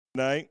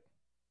Tonight.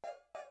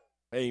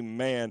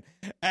 Amen.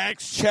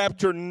 Acts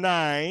chapter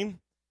 9.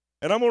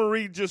 And I'm going to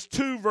read just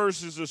 2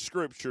 verses of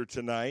scripture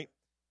tonight.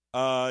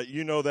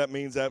 You know that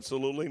means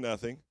absolutely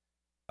nothing.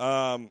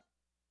 But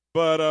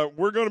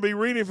we're going to be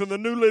reading from the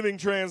New Living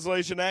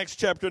Translation, Acts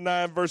chapter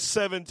 9, verse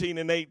 17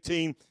 and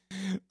 18.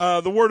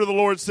 The word of the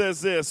Lord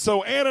says this: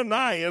 So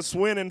Ananias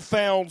went and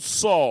found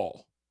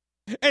Saul,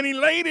 and he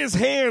laid his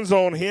hands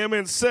on him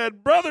and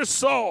said, Brother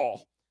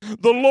Saul,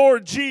 the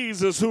Lord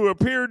Jesus, who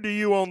appeared to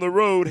you on the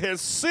road,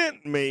 has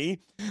sent me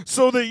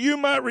so that you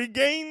might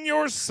regain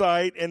your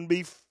sight and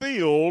be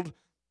filled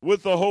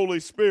with the Holy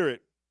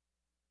Spirit.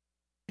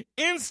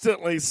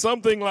 Instantly,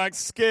 something like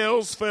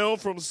scales fell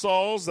from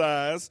Saul's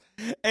eyes,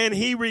 and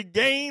he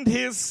regained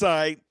his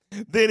sight.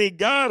 Then he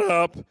got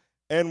up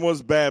and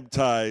was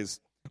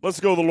baptized. Let's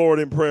go to the Lord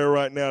in prayer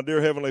right now.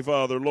 Dear Heavenly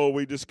Father, Lord,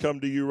 we just come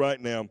to you right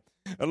now.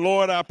 And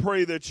Lord, I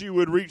pray that you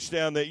would reach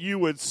down, that you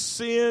would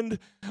send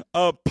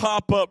a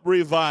pop-up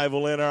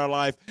revival in our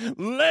life.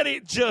 Let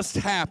it just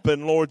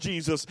happen, Lord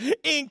Jesus.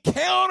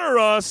 Encounter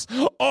us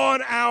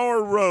on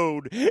our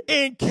road.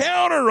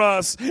 Encounter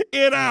us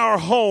in our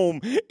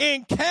home.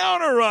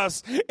 Encounter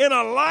us in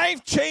a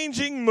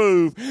life-changing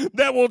move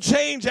that will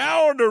change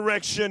our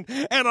direction,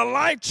 and a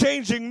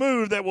life-changing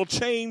move that will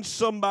change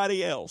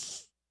somebody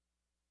else.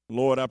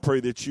 Lord, I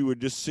pray that you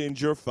would just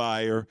send your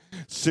fire,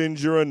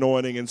 send your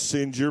anointing, and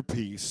send your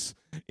peace.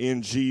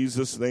 In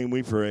Jesus' name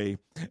we pray.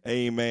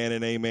 Amen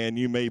and amen.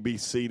 You may be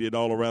seated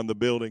all around the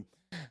building.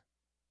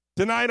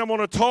 Tonight I'm going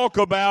to talk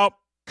about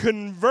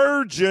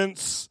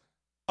convergence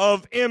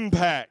of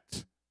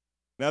impact.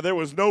 Now, there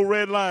was no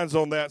red lines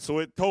on that, so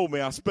it told me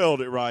I spelled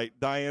it right.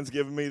 Diane's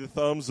giving me the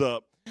thumbs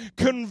up.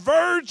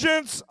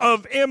 Convergence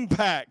of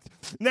impact.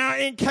 Now,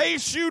 in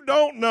case you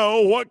don't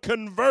know what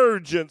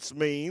convergence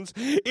means,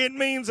 it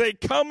means a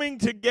coming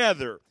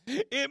together.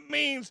 It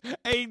means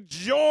a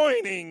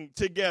joining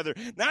together.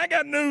 Now, I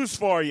got news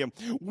for you.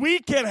 We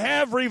can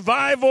have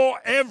revival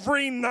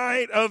every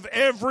night of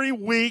every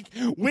week.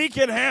 We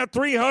can have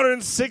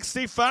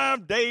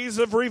 365 days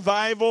of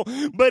revival.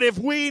 But if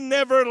we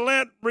never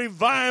let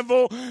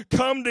revival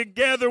come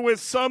together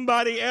with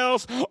somebody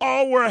else,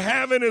 all we're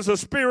having is a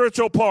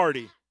spiritual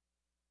party.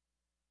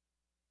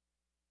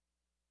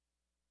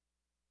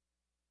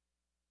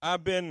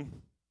 When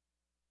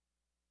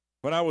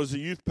I was a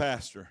youth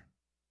pastor,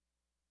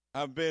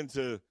 I've been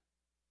to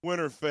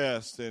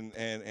Winterfest and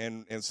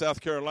in South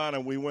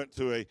Carolina. We went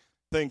to a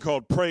thing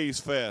called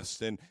Praise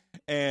Fest,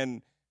 and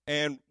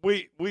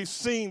we've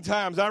seen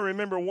times. I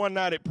remember one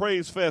night at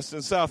Praise Fest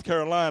in South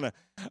Carolina,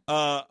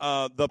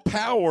 the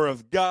power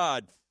of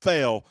God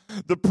fell.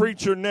 The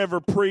preacher never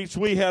preached.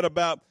 We had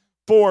about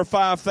 4,000 or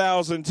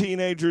 5,000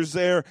 teenagers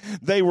there.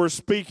 They were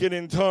speaking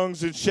in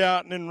tongues and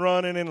shouting and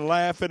running and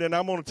laughing. And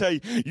I'm going to tell you,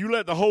 you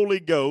let the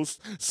Holy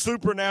Ghost,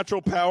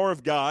 supernatural power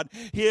of God,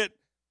 hit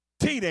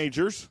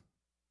teenagers,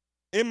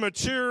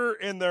 immature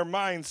in their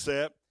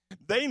mindset.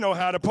 They know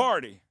how to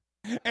party.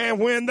 And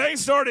when they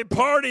started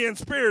partying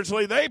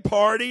spiritually, they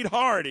partied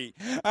hardy.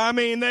 I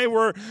mean, they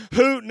were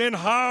hooting and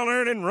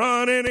hollering and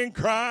running and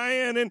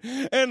crying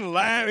and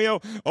laughing. You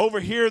know, over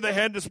here they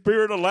had the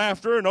spirit of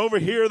laughter, and over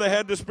here they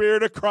had the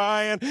spirit of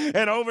crying,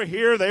 and over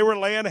here they were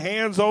laying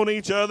hands on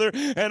each other,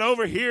 and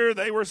over here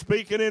they were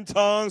speaking in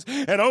tongues,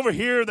 and over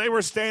here they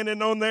were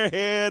standing on their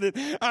head.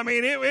 And, I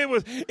mean,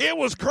 it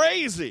was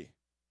crazy.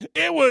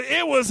 It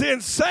was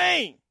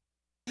insane.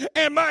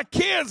 And my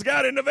kids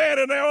got in the van,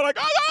 and they were like,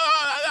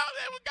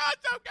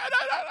 God's so good.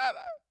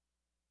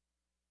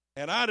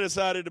 And I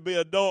decided to be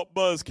adult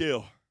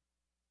buzzkill.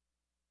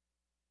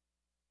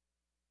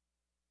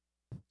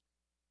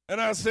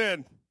 And I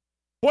said,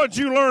 what'd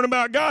you learn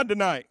about God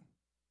tonight?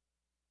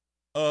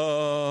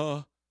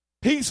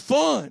 He's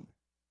fun.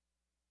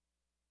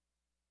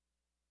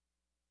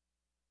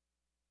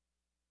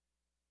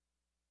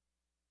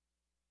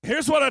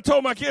 Here's what I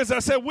told my kids. I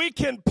said, we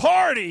can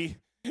party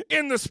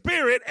in the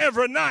spirit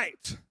every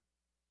night.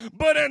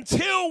 But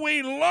until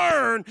we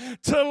learn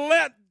to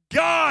let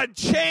God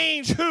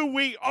change who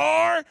we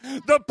are,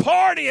 the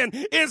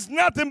partying is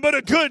nothing but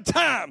a good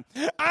time.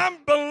 I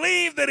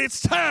believe that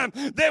it's time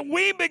that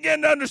we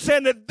begin to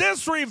understand that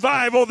this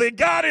revival that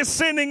God is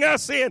sending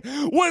us in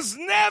was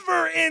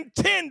never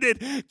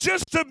intended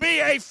just to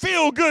be a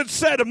feel-good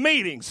set of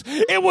meetings.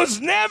 It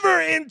was never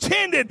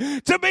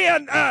intended to be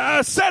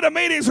a set of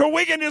meetings where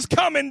we can just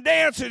come and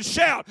dance and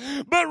shout.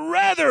 But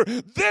rather,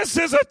 this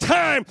is a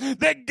time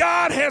that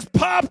God has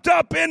popped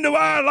up into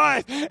our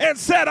life and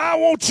said, I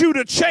want you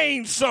to change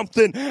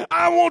something.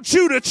 I want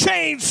you to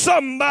change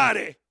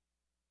somebody.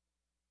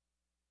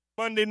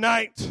 Monday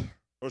night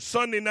or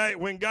Sunday night,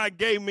 when God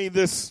gave me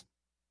this,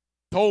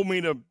 told me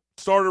to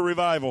start a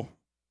revival.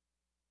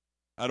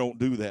 I don't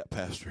do that,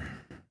 Pastor.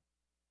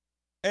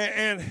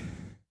 And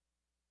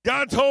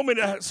God told me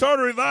to start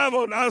a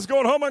revival, and I was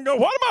going home and go,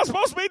 what am I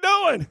supposed to be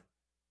doing?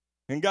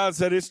 And God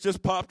said, it's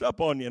just popped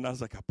up on you. And I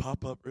was like, a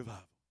pop-up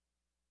revival.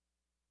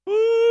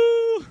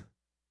 Woo!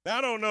 Now,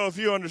 I don't know if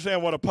you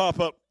understand what a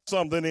pop-up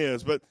something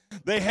is, but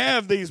they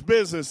have these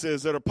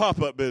businesses that are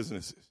pop-up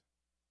businesses.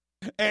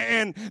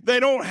 And they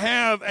don't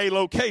have a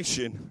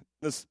location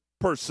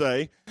per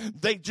se.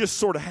 They just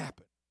sort of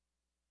happen.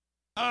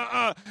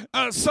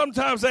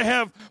 Sometimes they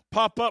have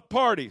pop-up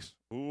parties.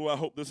 Ooh, I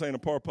hope this ain't a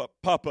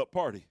pop-up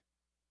party.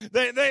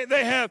 They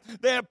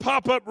have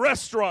pop-up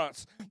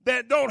restaurants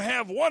that don't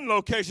have one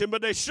location,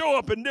 but they show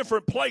up in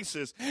different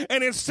places.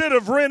 And instead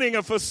of renting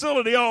a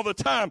facility all the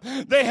time,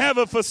 they have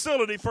a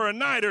facility for a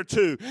night or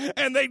two.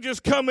 And they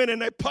just come in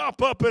and they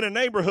pop up in a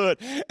neighborhood.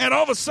 And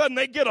all of a sudden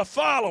they get a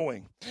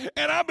following.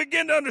 And I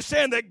begin to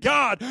understand that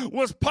God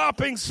was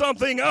popping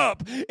something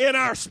up in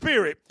our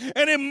spirit.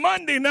 And in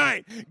Monday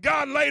night,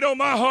 God laid on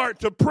my heart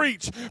to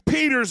preach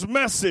Peter's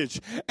message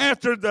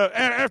after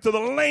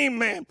the lame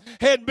man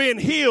had been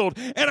healed.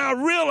 And I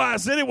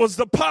realized that it was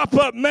the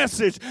pop-up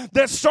message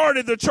that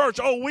started the church.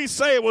 Oh, we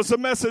say it was the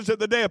message at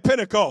the day of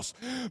Pentecost.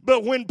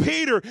 But when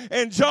Peter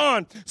and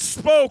John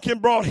spoke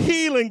and brought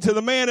healing to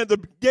the man at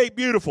the gate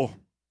beautiful,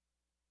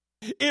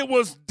 it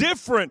was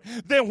different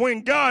than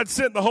when God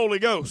sent the Holy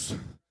Ghost.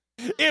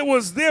 It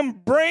was them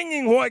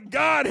bringing what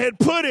God had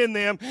put in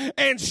them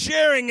and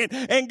sharing it.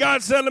 And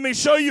God said, let me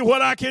show you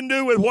what I can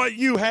do with what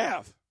you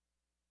have.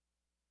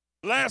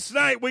 Last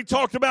night we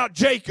talked about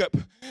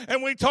Jacob,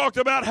 and we talked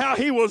about how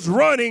he was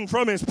running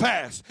from his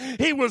past.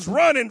 He was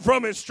running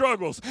from his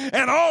struggles.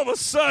 And all of a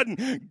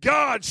sudden,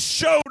 God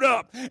showed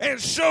up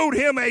and showed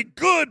him a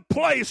good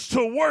place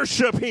to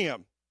worship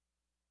him.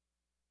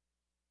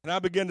 And I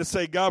began to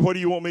say, God, what do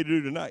you want me to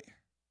do tonight?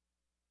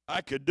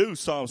 I could do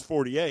Psalms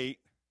 48,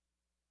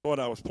 what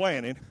I was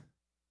planning,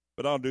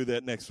 but I'll do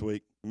that next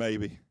week,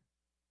 maybe.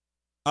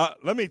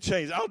 Let me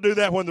change. I'll do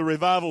that when the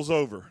revival's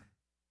over.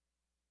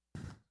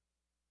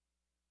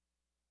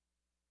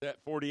 That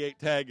 48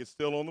 tag is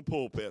still on the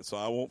pulpit, so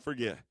I won't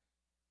forget.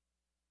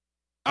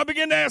 I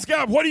began to ask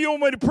God, what do you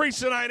want me to preach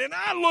tonight? And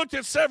I looked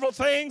at several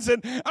things,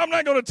 and I'm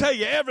not going to tell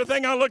you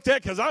everything I looked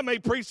at because I may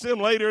preach them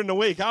later in the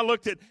week. I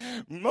looked at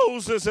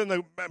Moses and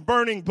the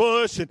burning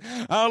bush, and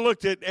I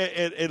looked at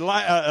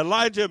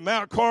Elijah at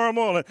Mount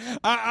Carmel, and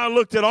I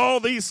looked at all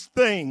these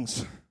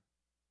things.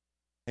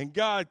 And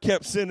God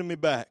kept sending me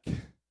back to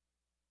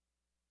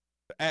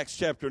Acts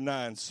chapter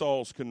 9,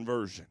 Saul's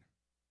conversion.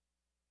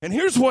 And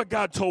here's what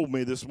God told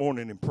me this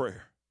morning in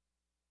prayer.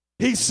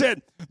 He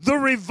said, the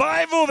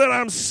revival that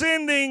I'm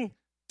sending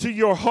to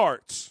your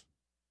hearts.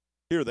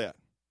 Hear that.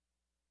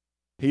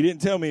 He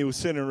didn't tell me he was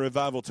sending a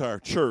revival to our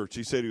church.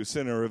 He said he was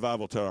sending a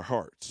revival to our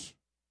hearts.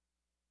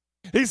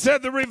 He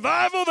said, the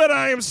revival that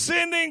I am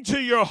sending to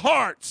your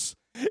hearts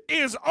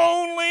is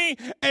only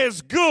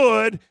as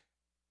good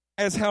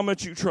as how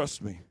much you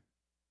trust me.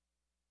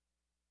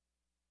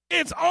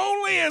 It's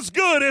only as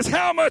good as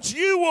how much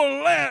you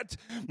will let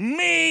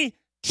me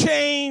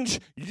change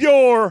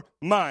your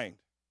mind.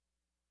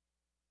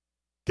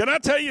 Can I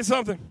tell you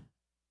something?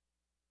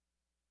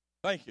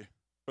 Thank you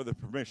for the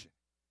permission.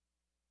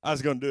 I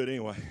was going to do it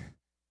anyway.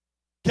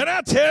 Can I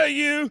tell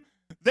you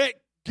that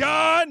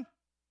God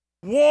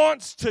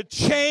wants to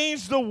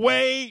change the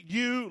way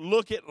you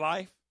look at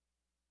life?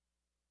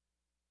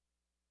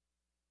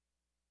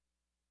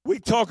 We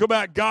talk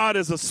about God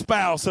as a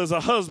spouse, as a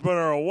husband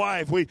or a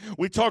wife. We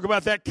talk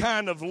about that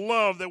kind of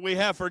love that we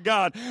have for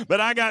God.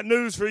 But I got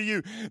news for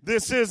you.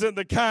 This isn't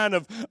the kind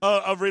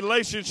of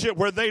relationship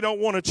where they don't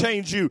want to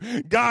change you.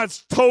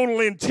 God's total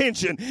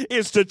intention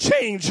is to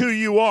change who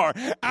you are.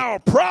 Our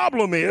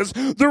problem is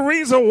the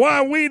reason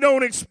why we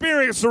don't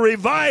experience the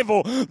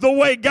revival the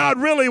way God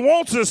really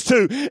wants us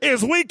to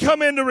is we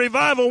come into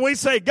revival and we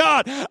say,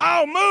 God,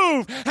 I'll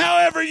move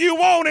however you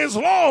want as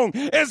long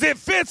as it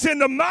fits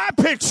into my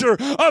picture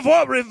of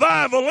what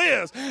revival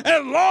is,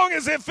 as long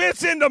as it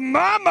fits into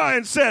my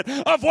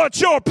mindset of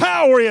what your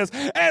power is,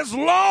 as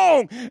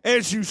long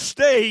as you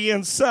stay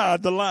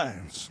inside the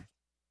lines.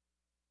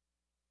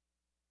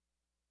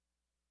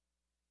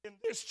 In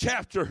this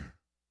chapter,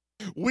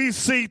 we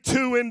see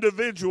two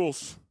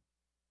individuals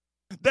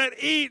that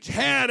each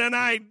had an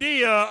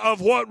idea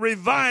of what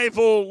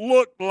revival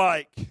looked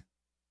like.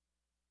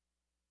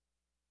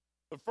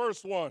 The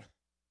first one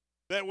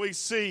that we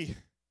see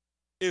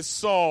is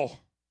Saul.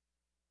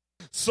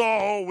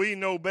 Saul, we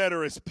know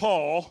better as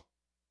Paul,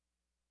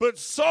 but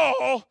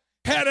Saul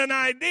had an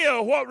idea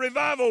of what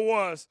revival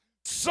was.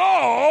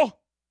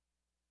 Saul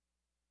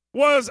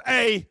was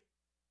a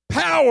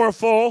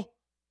powerful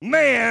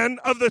man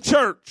of the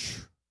church.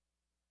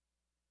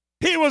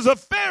 He was a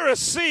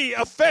Pharisee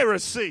of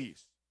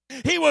Pharisees.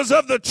 He was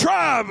of the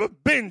tribe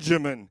of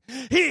Benjamin.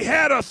 He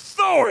had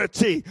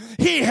authority.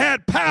 He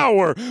had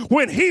power.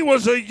 When he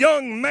was a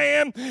young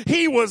man,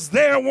 he was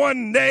there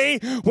one day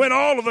when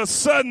all of a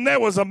sudden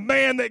there was a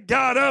man that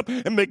got up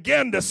and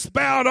began to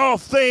spout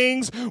off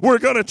things were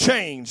going to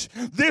change.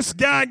 This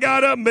guy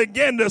got up and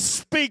began to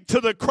speak to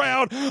the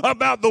crowd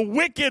about the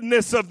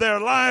wickedness of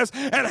their lives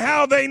and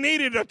how they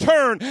needed to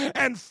turn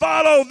and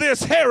follow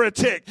this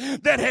heretic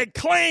that had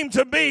claimed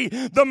to be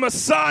the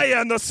Messiah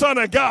and the Son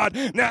of God.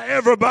 Now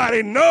everybody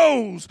everybody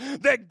knows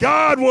that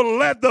God will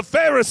let the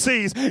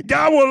Pharisees,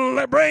 God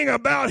will bring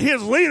about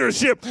his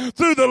leadership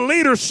through the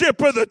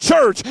leadership of the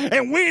church.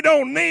 And we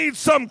don't need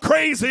some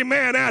crazy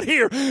man out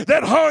here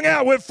that hung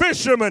out with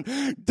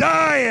fishermen,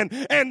 dying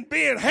and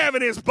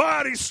having his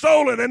body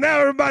stolen, and now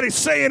everybody's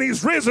saying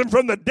he's risen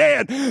from the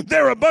dead.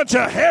 They're a bunch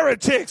of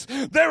heretics.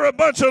 They're a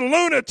bunch of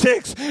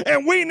lunatics,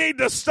 and we need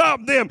to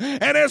stop them.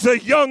 And as a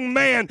young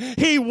man,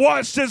 he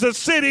watched as a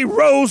city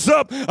rose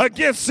up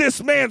against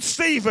this man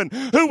Stephen,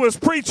 who was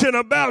preaching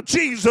about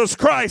Jesus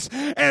Christ.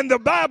 And the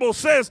Bible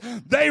says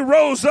they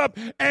rose up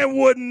and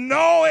would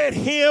gnaw at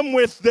him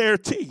with their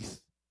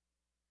teeth.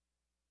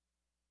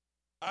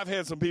 I've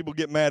had some people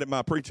get mad at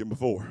my preaching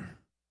before,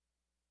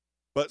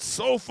 but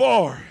so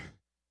far,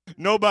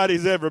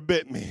 nobody's ever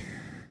bit me.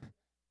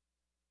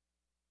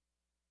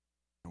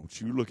 Don't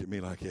you look at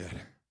me like that.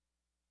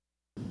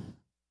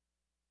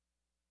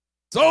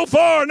 So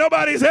far,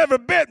 nobody's ever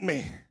bit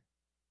me.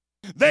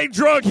 They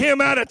drug him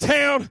out of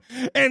town,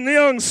 and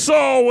young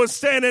Saul was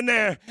standing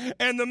there,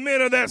 and the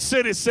men of that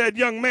city said,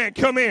 "Young man,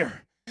 come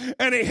here."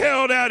 And he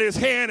held out his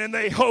hand, and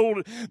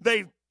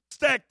they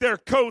stacked their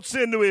coats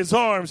into his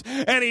arms,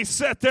 and he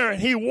sat there and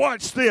he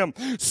watched them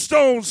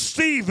stone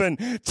Stephen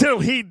till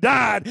he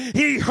died.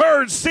 He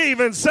heard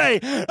Stephen say,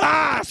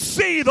 "I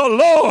see the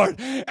Lord,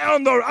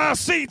 I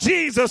see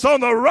Jesus on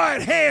the right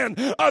hand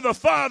of the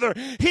Father."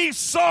 He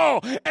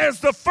saw as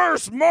the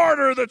first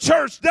martyr of the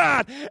church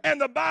died, and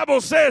the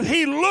Bible says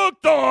he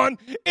looked on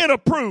in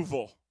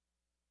approval.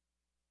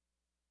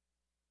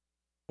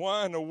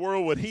 Why in the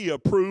world would he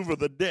approve of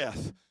the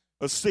death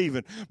of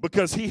Stephen?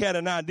 Because he had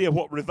an idea of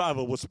what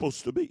revival was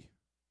supposed to be.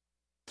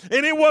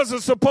 And it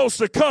wasn't supposed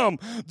to come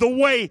the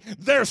way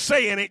they're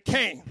saying it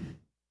came.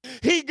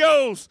 He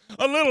goes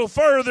a little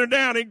further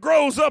down. He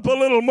grows up a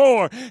little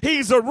more.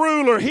 He's a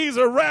ruler. He's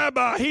a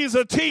rabbi. He's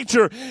a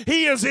teacher.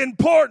 He is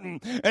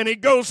important. And he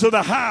goes to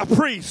the high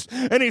priest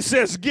and he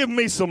says, "Give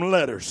me some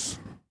letters.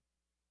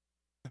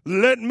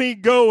 Let me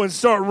go and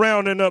start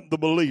rounding up the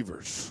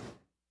believers,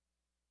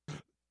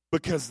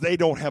 because they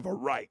don't have a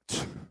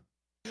right.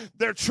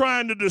 They're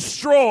trying to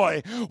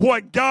destroy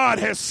what God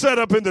has set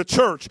up in the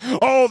church.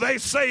 Oh, they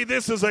say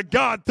this is a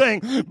God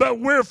thing, but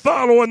we're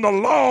following the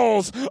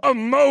laws of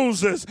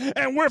Moses,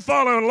 and we're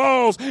following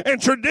laws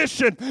and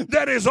tradition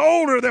that is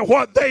older than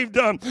what they've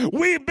done.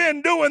 We've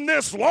been doing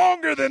this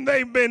longer than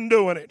they've been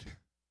doing it."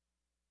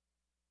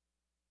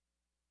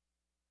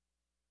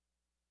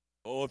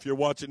 Oh, if you're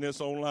watching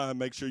this online,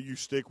 make sure you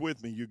stick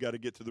with me. You got to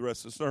get to the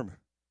rest of the sermon.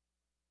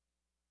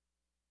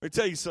 Let me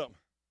tell you something.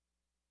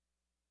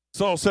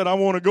 Saul said, "I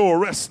want to go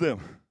arrest them.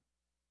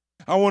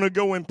 I want to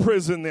go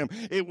imprison them."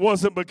 It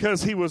wasn't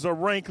because he was a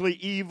rankly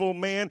evil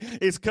man.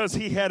 It's because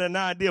he had an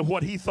idea of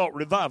what he thought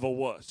revival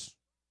was.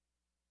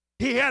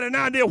 He had an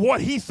idea of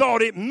what he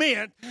thought it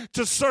meant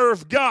to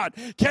serve God.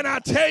 Can I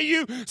tell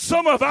you,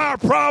 some of our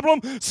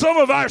problem, some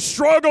of our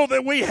struggle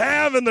that we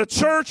have in the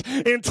church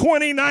in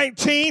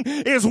 2019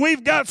 is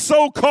we've got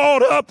so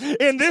caught up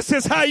in this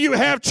is how you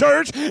have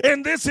church,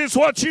 and this is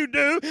what you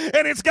do,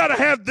 and it's got to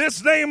have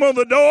this name on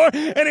the door,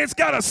 and it's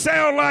got to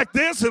sound like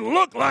this and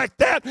look like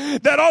that,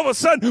 that all of a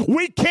sudden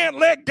we can't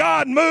let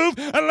God move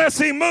unless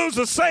he moves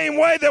the same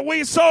way that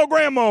we saw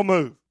Grandma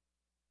move.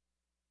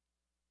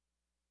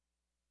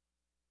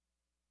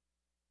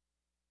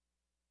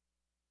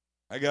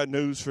 I got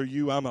news for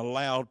you. I'm a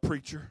loud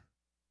preacher.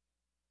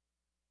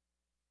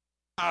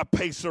 I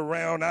pace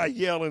around. I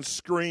yell and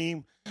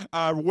scream.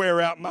 I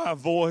wear out my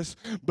voice,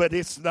 but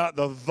it's not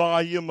the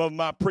volume of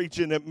my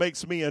preaching that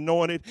makes me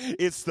anointed.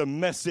 It's the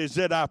message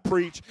that I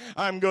preach.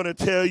 I'm going to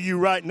tell you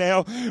right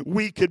now,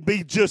 we could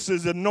be just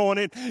as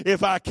anointed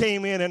if I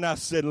came in and I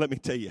said, "Let me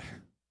tell you,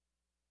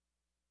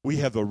 we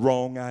have the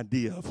wrong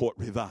idea of what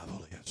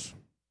revival is."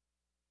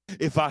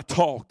 If I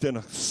talked in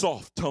a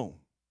soft tone,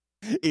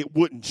 it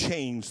wouldn't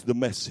change the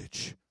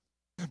message.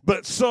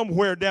 But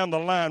somewhere down the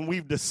line,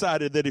 we've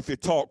decided that if you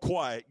talk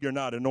quiet, you're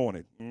not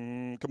anointed.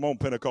 Come on,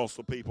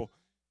 Pentecostal people.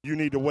 You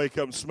need to wake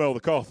up and smell the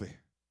coffee.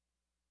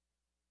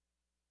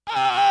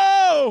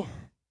 Oh!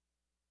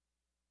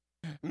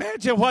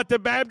 Imagine what the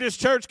Baptist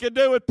church could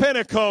do with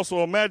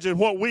Pentecostal. Imagine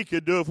what we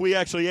could do if we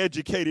actually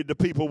educated the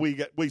people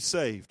we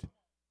saved.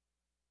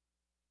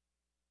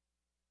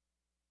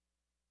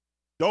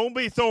 Don't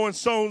be throwing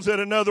stones at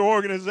another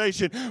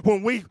organization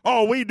when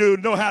all we do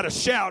know how to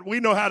shout. We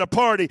know how to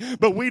party,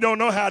 but we don't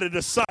know how to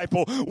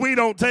disciple. We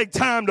don't take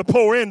time to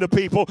pour into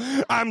people.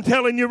 I'm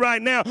telling you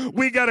right now,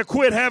 we got to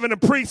quit having a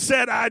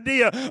preset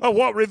idea of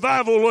what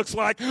revival looks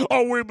like,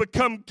 or we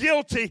become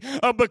guilty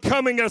of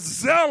becoming a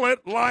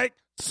zealot like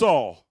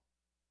Saul.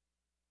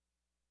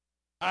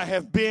 I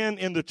have been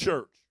in the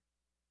church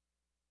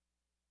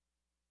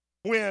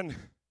when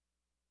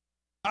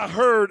I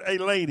heard a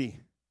lady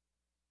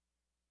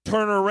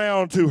turn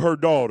around to her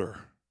daughter,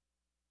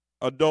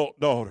 adult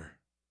daughter,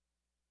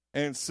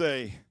 and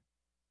say,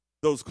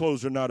 "Those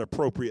clothes are not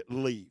appropriate,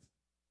 leave."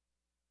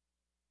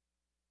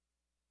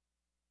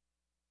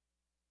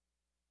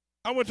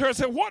 I went to her and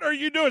said, "What are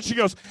you doing?" She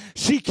goes,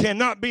 "She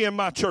cannot be in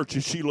my church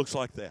if she looks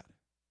like that."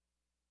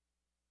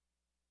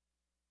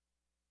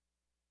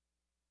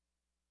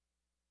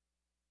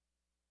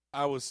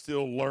 I was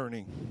still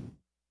learning.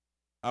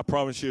 I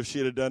promise you, if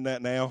she'd have done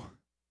that now,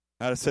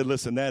 I'd have said,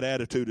 listen, that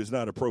attitude is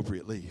not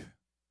appropriate. Leave.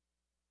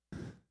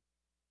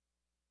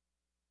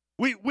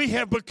 We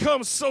have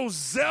become so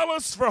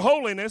zealous for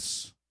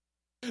holiness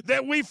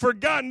that we've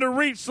forgotten to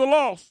reach the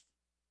lost.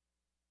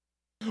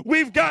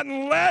 We've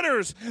gotten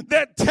letters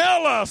that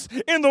tell us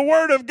in the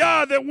Word of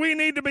God that we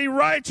need to be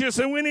righteous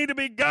and we need to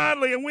be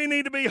godly and we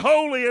need to be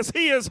holy as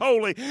He is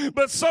holy.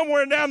 But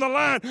somewhere down the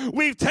line,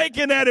 we've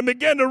taken that and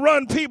begun to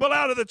run people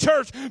out of the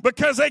church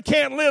because they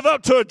can't live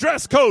up to a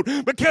dress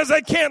code, because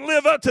they can't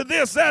live up to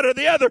this, that, or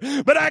the other.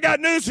 But I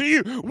got news for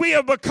you. We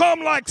have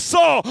become like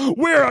Saul.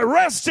 We're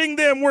arresting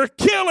them, we're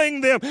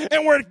killing them,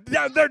 and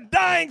they're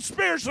dying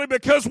spiritually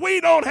because we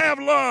don't have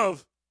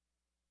love.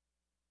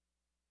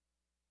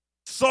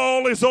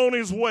 Saul is on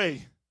his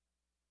way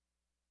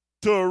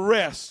to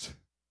arrest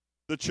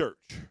the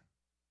church.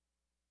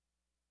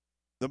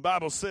 The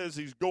Bible says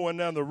he's going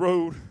down the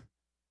road,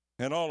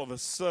 and all of a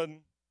sudden,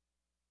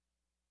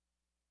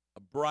 a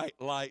bright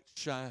light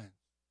shines,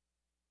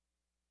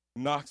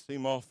 knocks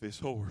him off his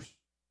horse.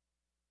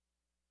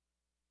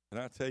 And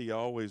I tell you, I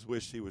always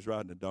wished he was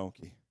riding a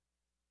donkey.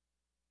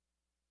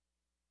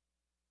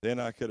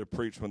 Then I could have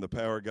preached when the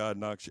power of God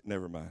knocks you.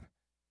 Never mind.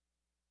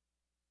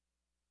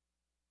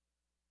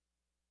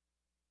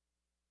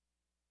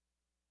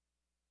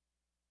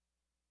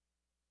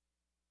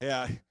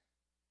 Yeah,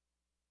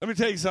 let me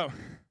tell you something.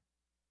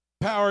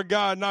 Power of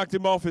God knocked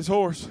him off his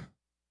horse.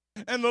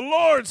 And the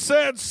Lord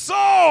said,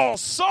 Saul,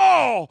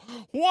 Saul,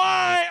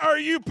 why are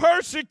you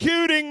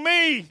persecuting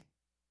me?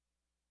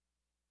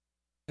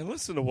 And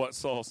listen to what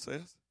Saul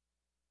says.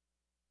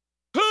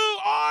 Who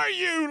are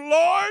you,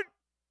 Lord?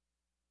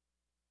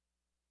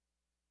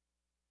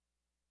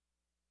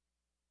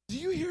 Do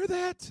you hear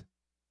that?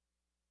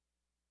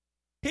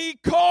 He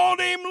called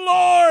him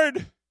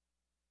Lord.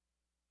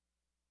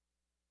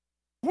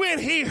 When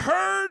he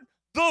heard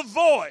the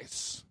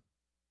voice,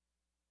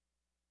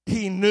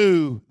 he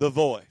knew the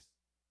voice.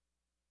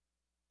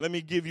 Let me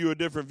give you a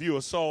different view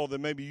of Saul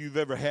than maybe you've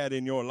ever had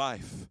in your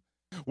life.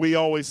 We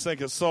always think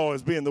of Saul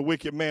as being the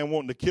wicked man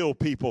wanting to kill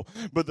people.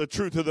 But the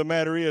truth of the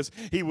matter is,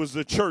 he was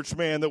the church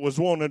man that was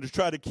wanting to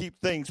try to keep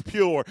things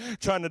pure,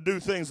 trying to do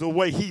things the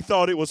way he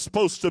thought it was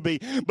supposed to be.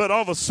 But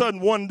all of a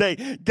sudden, one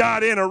day,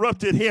 God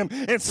interrupted him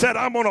and said,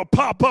 I'm going to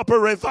pop up a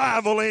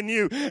revival in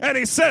you. And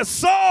he says,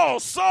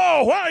 Saul,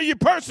 Saul, why are you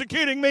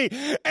persecuting me?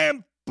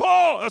 And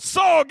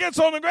Saul gets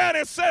on the ground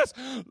and says,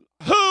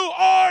 who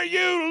are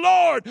you,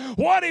 Lord?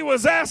 What he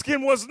was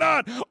asking was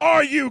not,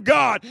 are you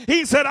God?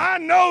 He said, I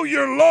know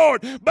you're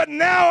Lord, but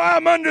now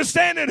I'm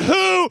understanding,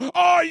 who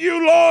are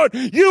you, Lord?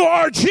 You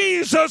are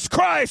Jesus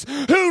Christ,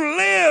 who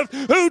lived,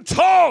 who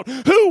taught,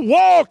 who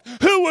walked,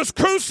 who was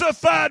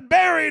crucified,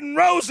 buried, and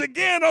rose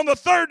again on the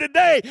third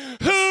day.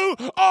 Who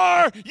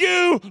are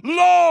you,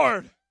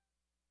 Lord?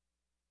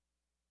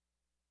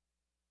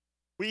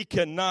 We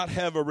cannot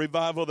have a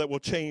revival that will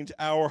change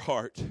our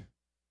heart,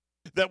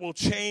 that will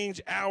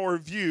change our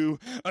view,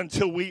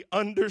 until we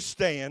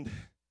understand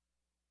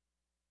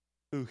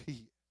who He is.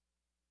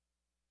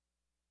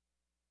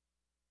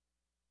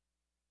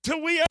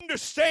 Till we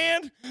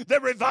understand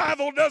that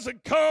revival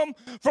doesn't come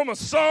from a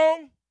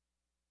song.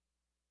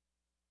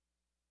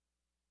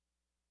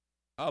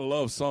 I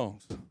love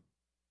songs.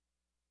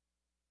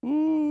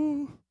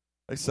 Ooh,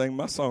 they sang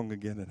my song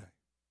again today.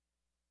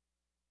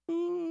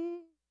 Ooh.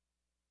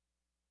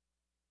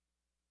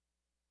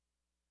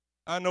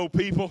 I know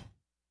people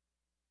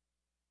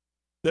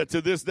that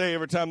to this day,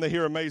 every time they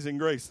hear Amazing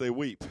Grace, they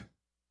weep.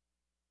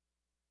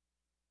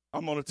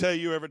 I'm going to tell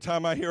you, every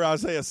time I hear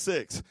Isaiah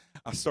 6,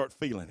 I start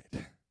feeling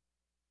it.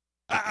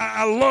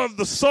 I love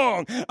the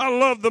song. I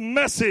love the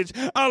message.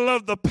 I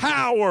love the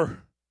power.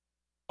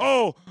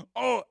 Man,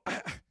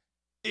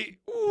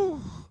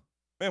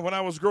 when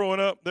I was growing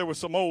up, there were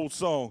some old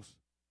songs.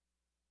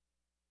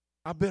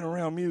 I've been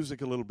around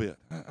music a little bit.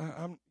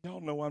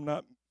 Y'all know I'm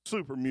not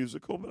super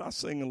musical, but I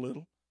sing a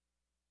little.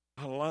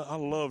 I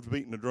loved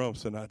beating the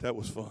drums tonight. That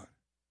was fun.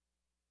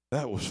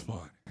 That was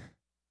fun.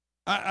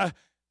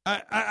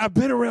 I've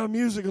been around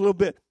music a little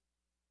bit,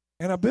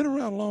 and I've been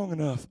around long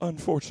enough,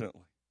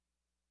 unfortunately,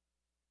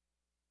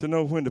 to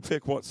know when to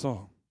pick what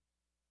song.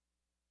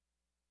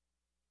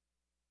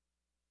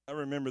 I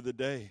remember the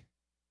day,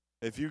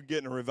 if you get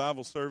in a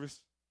revival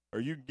service or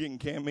you get in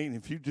camp meeting,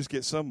 if you just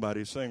get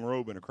somebody to sing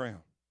Robe and a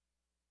Crown.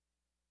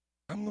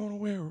 I'm going to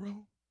wear a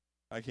robe.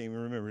 I can't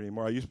even remember it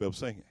anymore. I used to be able to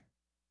sing it.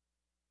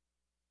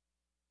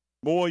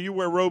 Boy, you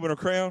wear a robe and a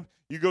crown,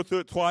 you go through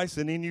it twice,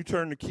 and then you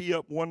turn the key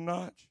up one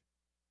notch.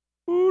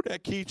 Ooh,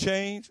 that key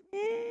change.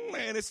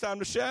 Man, it's time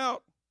to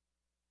shout.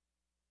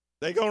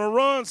 They're going to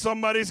run.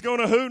 Somebody's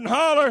going to hoot and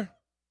holler.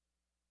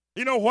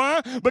 You know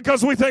why?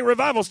 Because we think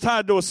revival's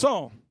tied to a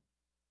song.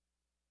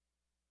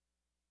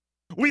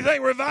 We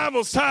think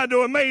revival's tied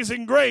to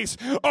Amazing Grace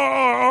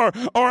or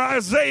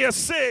Isaiah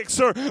 6,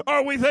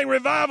 or we think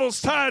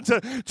revival's tied to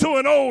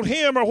an old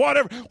hymn or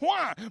whatever.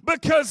 Why?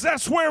 Because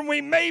that's where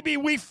maybe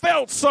we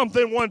felt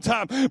something one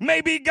time.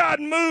 Maybe God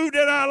moved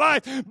in our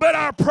life. But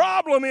our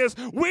problem is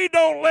we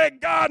don't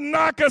let God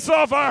knock us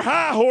off our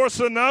high horse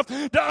enough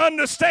to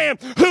understand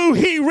who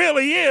He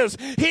really is.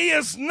 He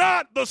is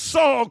not the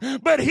song,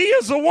 but He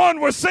is the one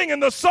we're singing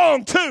the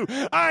song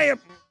to.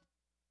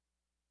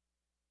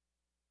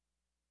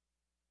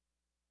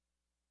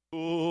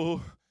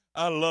 Oh,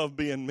 I love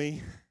being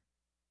me.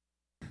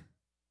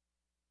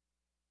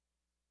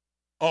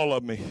 All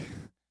of me.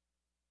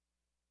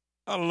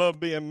 I love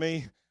being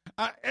me.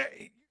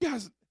 You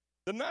guys,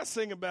 the nice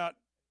thing about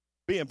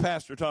being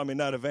Pastor Tommy,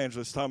 not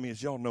Evangelist Tommy,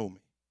 is y'all know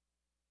me.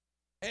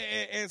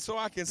 And so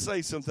I can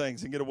say some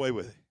things and get away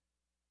with it.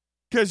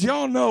 Because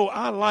y'all know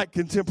I like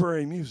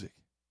contemporary music.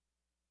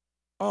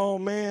 Oh,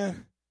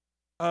 man.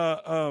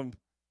 That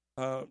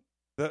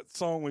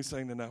song we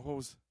sang tonight, what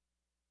was it?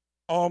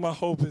 All my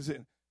hope is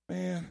in,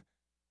 man.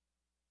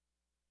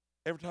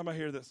 Every time I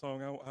hear that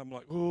song, I'm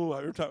like, oh,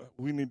 every time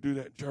we need to do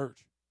that in church.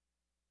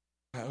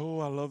 Oh,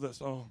 I love that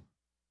song.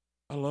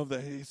 I love that.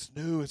 It's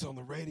new. It's on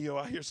the radio.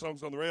 I hear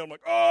songs on the radio. I'm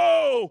like,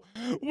 oh,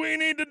 we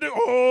need to do,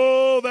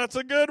 oh, that's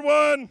a good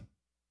one.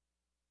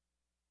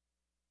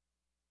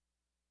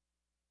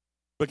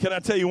 But can I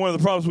tell you one of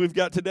the problems we've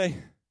got today?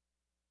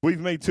 We've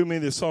made too many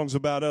of the songs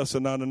about us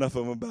and not enough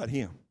of them about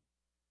Him.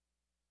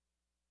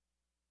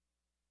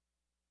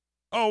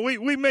 Oh,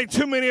 we make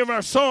too many of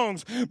our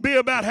songs be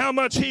about how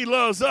much He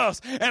loves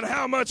us and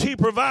how much He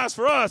provides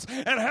for us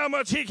and how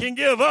much He can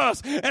give us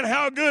and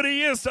how good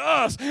He is to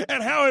us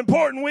and how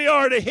important we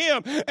are to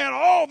Him. And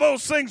all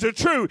those things are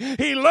true.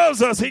 He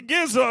loves us. He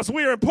gives us.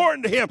 We are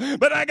important to Him.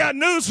 But I got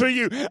news for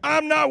you.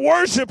 I'm not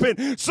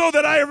worshiping so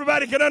that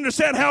everybody can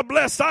understand how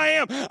blessed I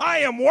am. I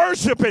am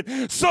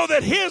worshiping so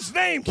that His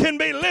name can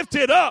be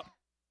lifted up.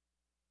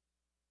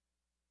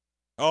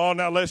 Oh,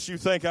 now lest you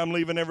think I'm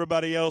leaving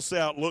everybody else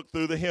out, look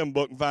through the hymn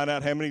book and find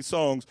out how many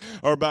songs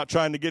are about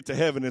trying to get to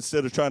heaven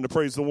instead of trying to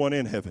praise the one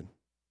in heaven.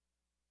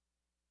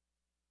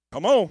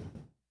 Come on.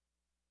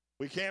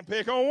 We can't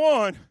pick on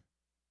one.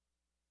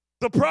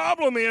 The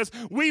problem is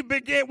we've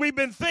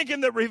been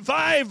thinking that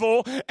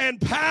revival and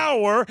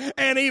power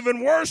and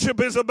even worship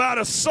is about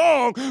a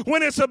song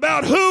when it's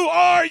about who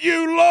are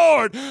you,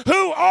 Lord?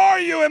 Who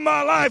are you in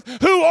my life?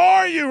 Who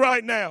are you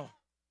right now?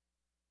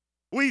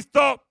 We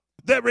thought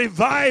that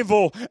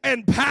revival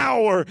and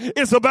power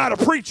is about a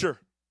preacher.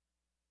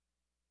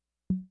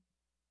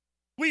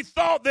 We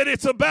thought that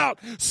it's about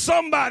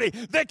somebody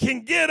that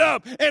can get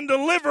up and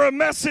deliver a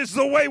message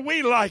the way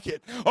we like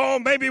it. Oh,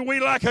 maybe we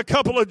like a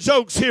couple of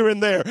jokes here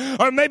and there.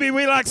 Or maybe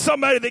we like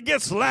somebody that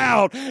gets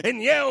loud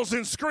and yells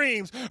and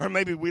screams. Or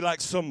maybe we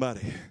like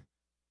somebody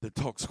that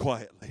talks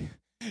quietly.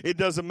 It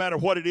doesn't matter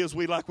what it is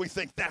we like. We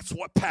think that's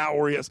what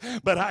power is.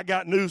 But I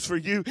got news for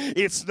you.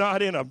 It's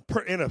not in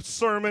a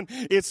sermon.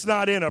 It's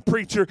not in a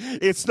preacher.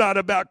 It's not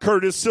about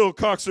Curtis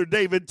Silcox or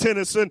David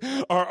Tennyson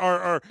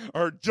or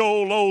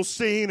Joel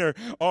Osteen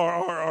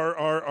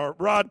or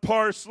Rod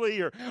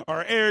Parsley or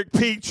Eric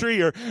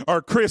Petrie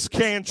or Chris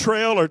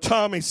Cantrell or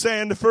Tommy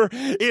Sandifer.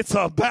 It's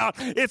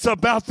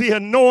about the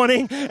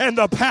anointing and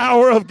the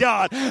power of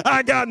God.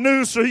 I got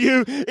news for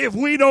you. If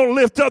we don't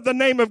lift up the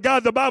name of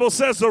God, the Bible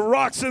says the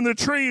rocks and the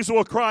trees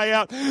will cry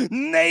out.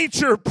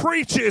 Nature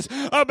preaches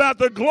about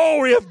the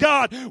glory of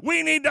God.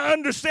 We need to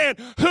understand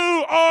who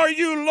are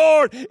you,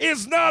 Lord,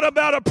 is not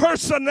about a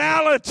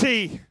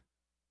personality.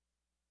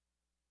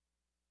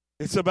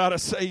 It's about a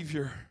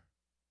Savior.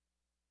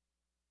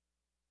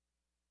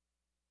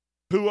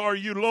 Who are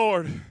you,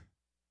 Lord,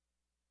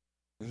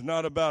 is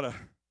not about a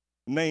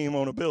name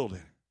on a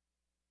building.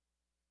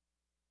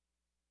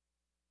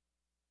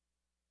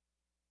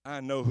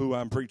 I know who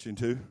I'm preaching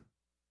to.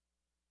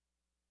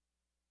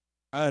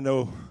 I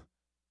know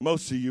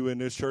most of you in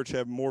this church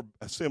have more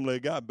Assembly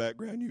of God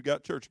background. You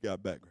got Church of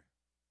God background.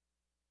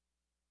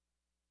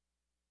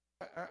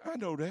 I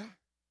know that.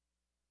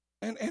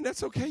 And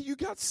that's okay. You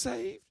got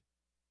saved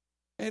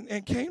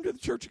and came to the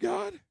Church of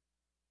God.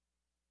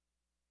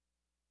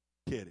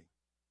 Kidding.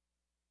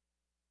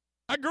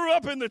 I grew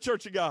up in the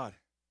Church of God.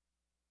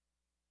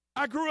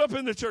 I grew up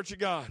in the Church of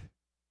God.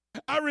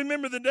 I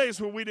remember the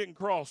days where we didn't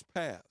cross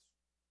paths.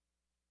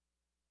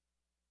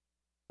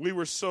 We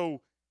were so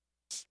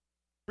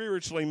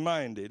spiritually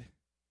minded.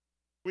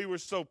 We were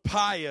so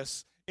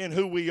pious in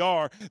who we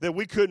are that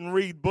we couldn't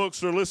read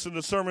books or listen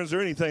to sermons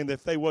or anything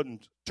that they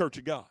wasn't Church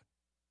of God.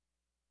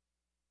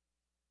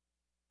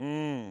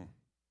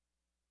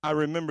 I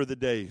remember the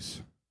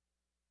days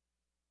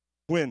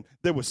when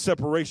there was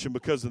separation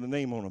because of the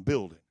name on a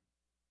building.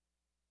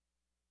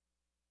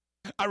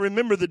 I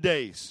remember the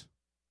days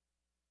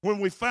when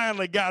we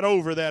finally got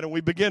over that and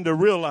we began to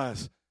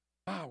realize,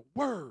 my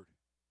word,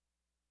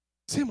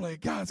 Assembly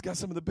of God's got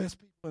some of the best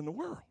people in the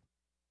world.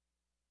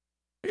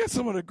 They got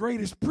some of the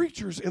greatest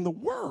preachers in the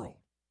world.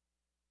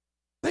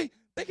 They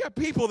got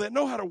people that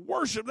know how to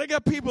worship. They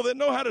got people that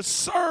know how to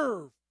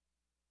serve.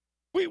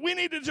 We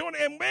need to join.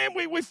 And man,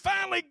 we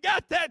finally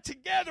got that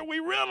together. We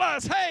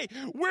realized, hey,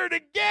 we're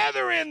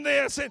together in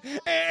this.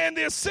 And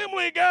the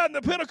Assembly of God and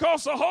the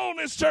Pentecostal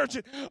Holiness Church,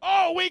 and,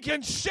 oh, we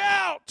can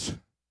shout.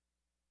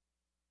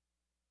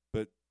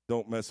 But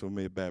don't mess with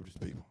me, Baptist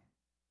people.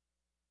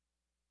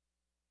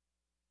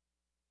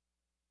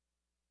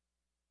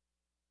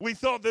 We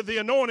thought that the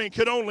anointing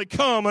could only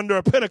come under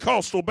a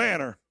Pentecostal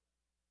banner.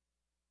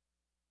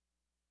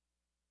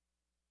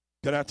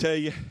 Can I tell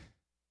you,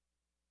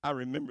 I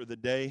remember the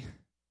day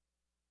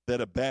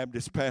that a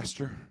Baptist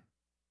pastor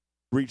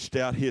reached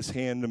out his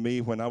hand to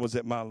me when I was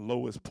at my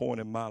lowest point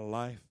in my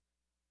life.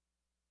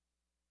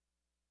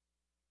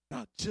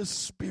 Not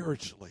just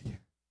spiritually,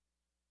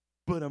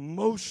 but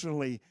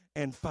emotionally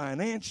and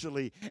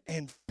financially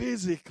and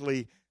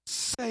physically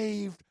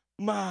saved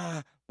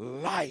my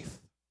life.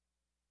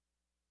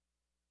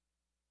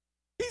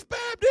 He's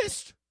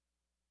Baptist.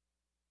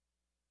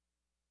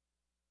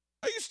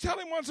 I used to tell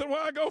him once in a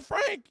while, I go,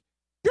 Frank,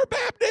 you're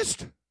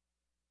Baptist.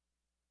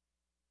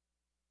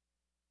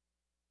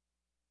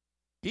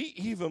 He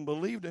even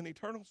believed in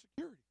eternal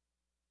security.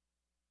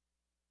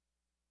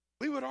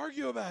 We would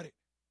argue about it.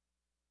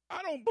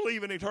 I don't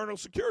believe in eternal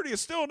security. I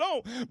still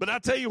don't. But I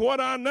tell you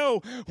what I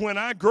know. When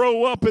I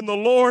grow up in the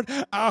Lord,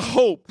 I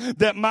hope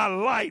that my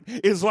light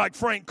is like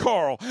Frank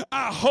Carl.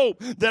 I hope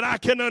that I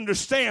can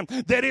understand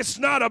that it's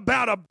not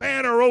about a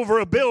banner over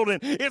a building.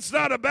 It's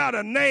not about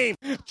a name.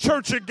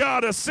 Church of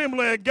God,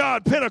 Assembly of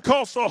God,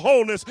 Pentecostal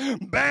Holiness,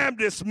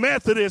 Baptist,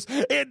 Methodist.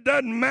 It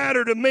doesn't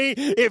matter to me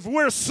if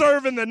we're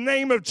serving the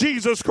name of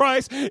Jesus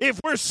Christ, if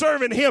we're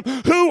serving Him.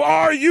 Who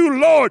are you,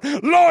 Lord?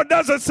 Lord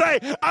doesn't say,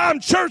 I'm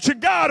Church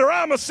of God or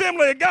I'm Assembly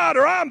of God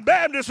or I'm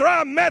Baptist or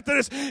I'm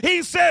Methodist.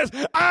 He says,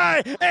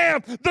 I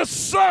am the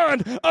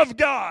Son of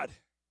God.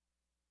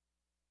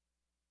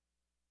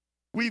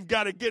 We've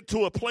got to get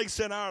to a place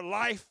in our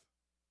life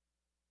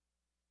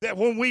that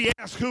when we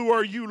ask, who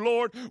are you,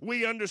 Lord,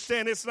 we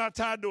understand it's not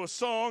tied to a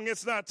song.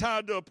 It's not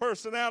tied to a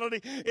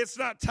personality. It's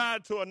not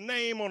tied to a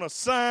name on a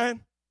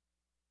sign.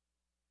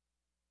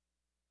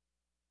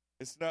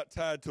 It's not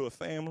tied to a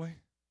family.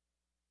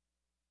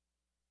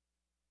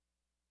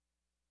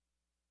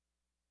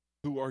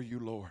 Who are you,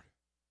 Lord?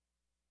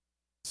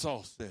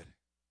 Saul said,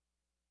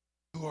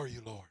 who are you,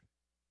 Lord?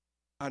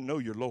 I know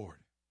you're Lord.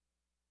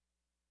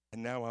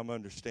 And now I'm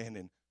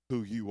understanding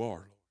who you are,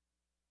 Lord.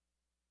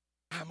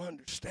 I'm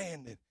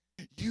understanding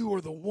you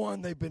are the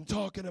one they've been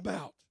talking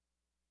about.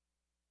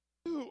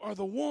 You are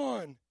the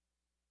one.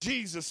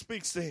 Jesus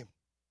speaks to him.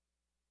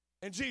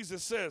 And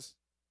Jesus says,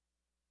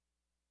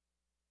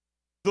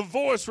 the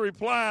voice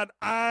replied,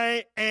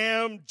 I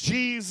am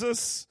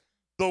Jesus,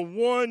 the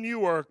one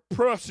you are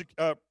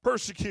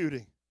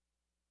persecuting.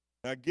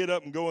 Now get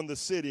up and go in the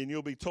city, and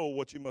you'll be told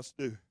what you must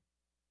do.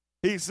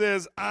 He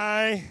says,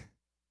 I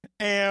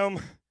am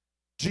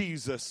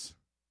Jesus.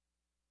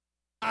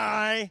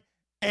 I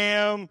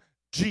am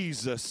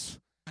Jesus.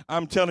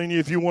 I'm telling you,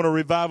 if you want a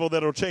revival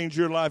that'll change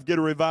your life, get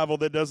a revival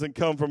that doesn't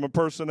come from a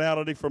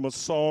personality, from a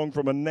song,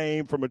 from a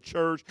name, from a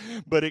church,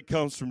 but it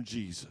comes from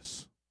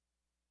Jesus.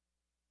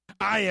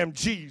 I am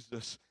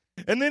Jesus.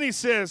 And then he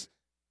says,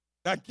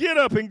 now get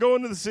up and go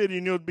into the city,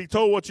 and you'll be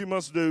told what you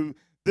must do.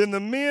 Then the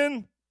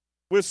men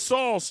with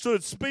Saul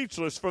stood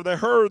speechless, for they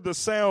heard the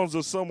sounds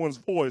of someone's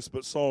voice,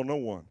 but saw no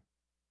one.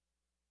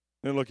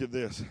 Then look at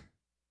this.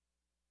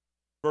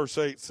 Verse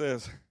 8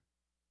 says,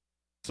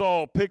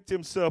 Saul picked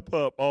himself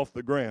up off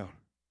the ground,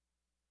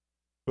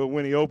 but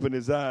when he opened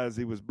his eyes,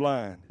 he was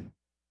blind.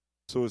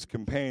 So his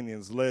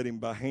companions led him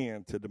by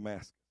hand to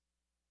Damascus.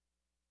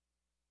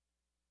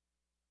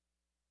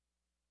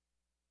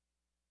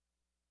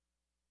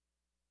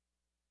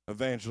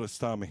 Evangelist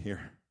Tommy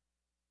here.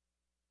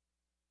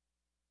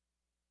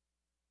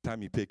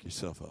 Time you pick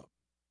yourself up.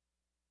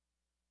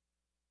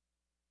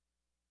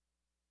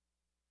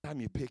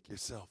 Time you pick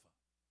yourself up.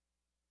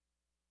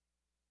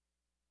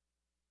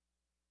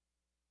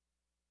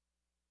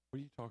 What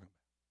are you talking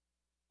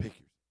about? Pick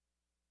yourself.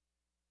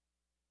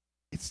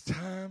 It's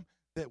time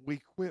that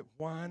we quit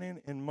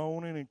whining and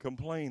moaning and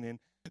complaining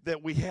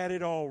that we had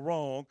it all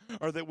wrong,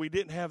 or that we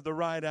didn't have the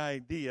right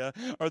idea,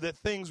 or that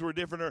things were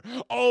different, or,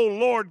 oh,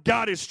 Lord,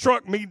 God has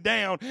struck me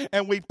down,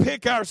 and we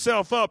pick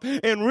ourselves up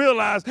and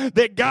realize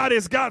that God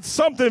has got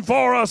something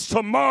for us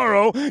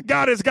tomorrow.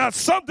 God has got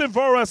something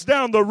for us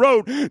down the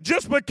road.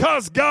 Just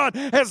because God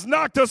has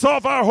knocked us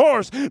off our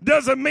horse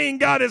doesn't mean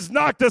God has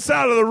knocked us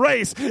out of the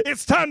race.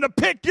 It's time to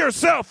pick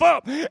yourself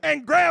up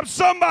and grab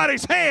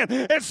somebody's hand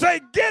and say,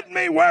 get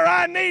me where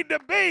I need to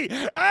be.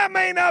 I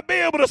may not be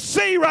able to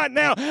see right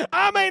now.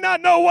 I may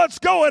not know what's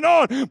going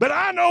on, but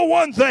I know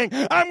one thing.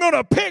 I'm going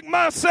to pick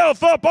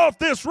myself up off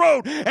this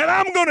road, and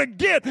I'm going to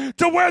get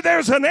to where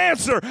there's an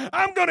answer.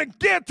 I'm going to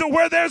get to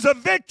where there's a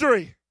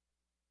victory.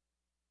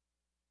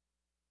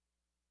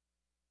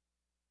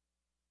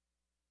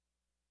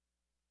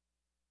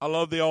 I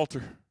love the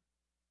altar.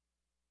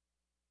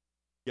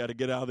 You got to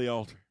get out of the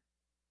altar.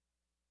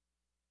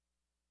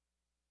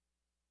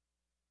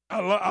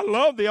 I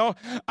love the altar.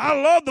 I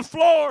love the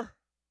floor.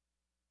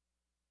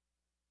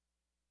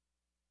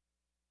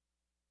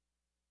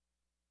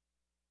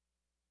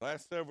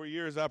 Last several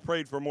years, I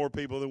prayed for more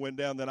people that went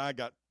down than I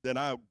got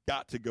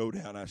to go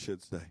down, I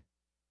should say.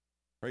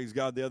 Praise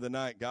God, the other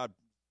night, God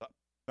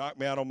knocked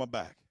me out on my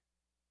back.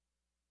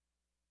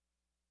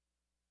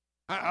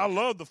 I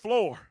love the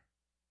floor.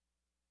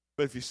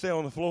 But if you stay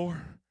on the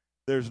floor,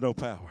 there's no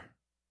power.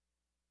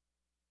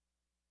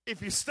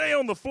 If you stay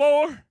on the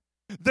floor,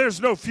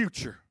 there's no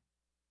future.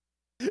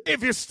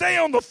 If you stay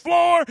on the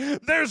floor,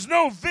 there's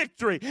no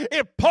victory.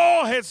 If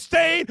Paul had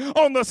stayed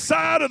on the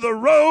side of the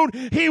road,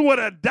 he would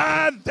have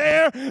died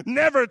there,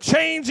 never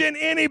changing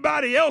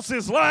anybody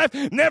else's life,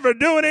 never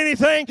doing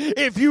anything.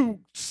 If you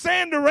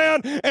stand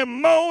around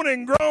and moan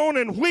and groan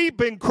and weep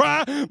and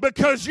cry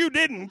because you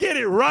didn't get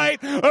it right,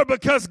 or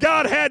because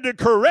God had to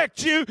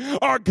correct you,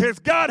 or because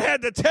God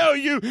had to tell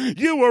you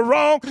you were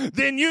wrong,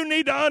 then you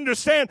need to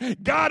understand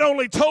God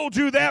only told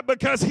you that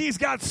because he's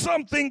got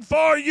something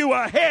for you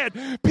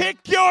ahead.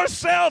 Pick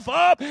yourself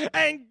up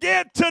and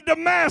get to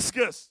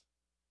Damascus.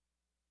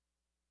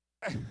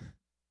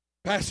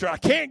 Pastor, I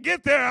can't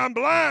get there. I'm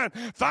blind.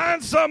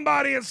 Find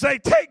somebody and say,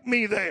 take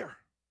me there.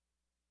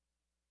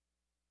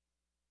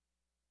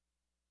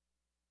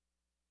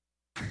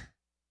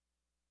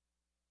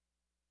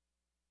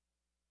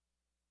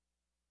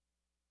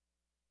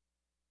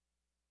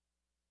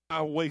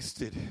 I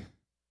wasted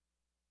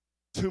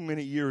too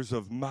many years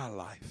of my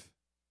life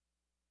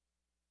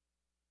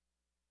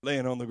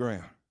laying on the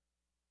ground.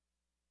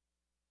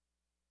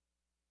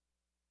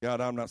 God,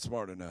 I'm not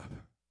smart enough.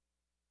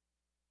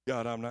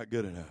 God, I'm not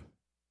good enough.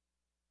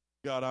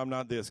 God, I'm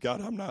not this. God,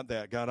 I'm not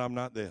that. God, I'm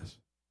not this.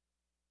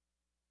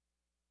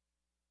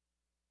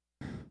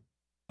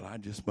 Well, I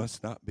just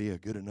must not be a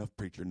good enough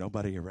preacher.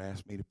 Nobody ever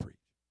asked me to preach.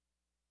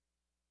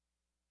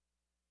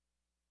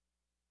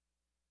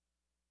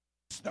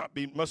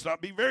 Must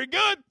not be very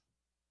good.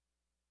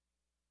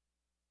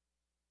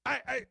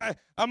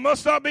 I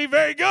must not be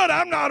very good.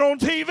 I'm not on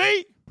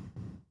TV.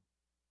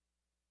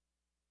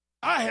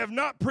 I have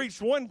not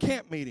preached one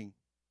camp meeting.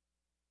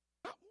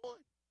 Not one.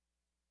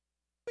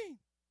 I mean,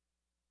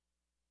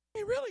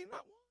 really,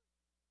 not one.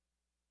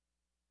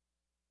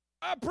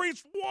 I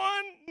preached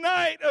one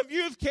night of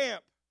youth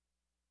camp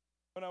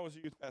when I was a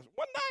youth pastor.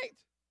 One night.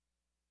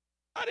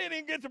 I didn't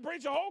even get to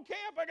preach a whole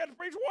camp. I got to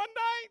preach one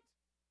night.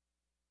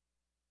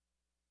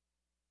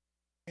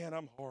 Man,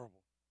 I'm horrible.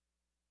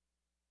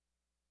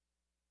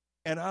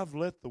 And I've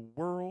let the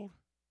world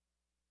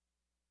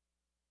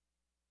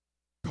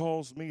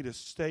cause me to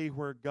stay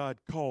where God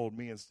called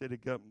me instead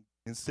of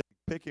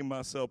picking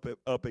myself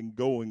up and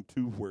going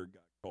to where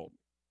God called me.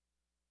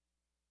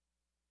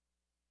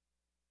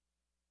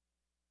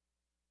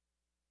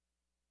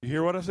 You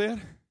hear what I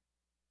said?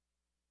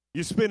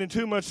 You're spending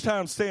too much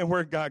time staying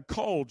where God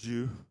called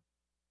you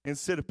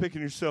instead of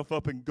picking yourself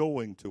up and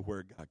going to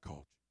where God called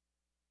you.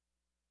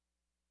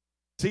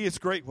 See, it's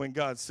great when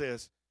God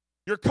says,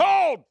 you're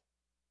called.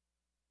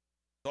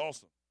 It's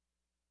awesome.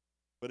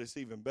 But it's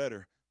even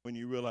better when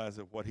you realize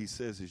that what he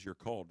says is you're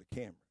called to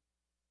Cameron.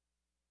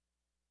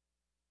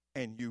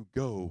 And you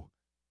go,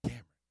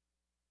 Cameron.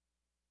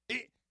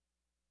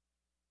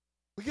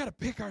 We got to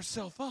pick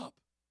ourselves up.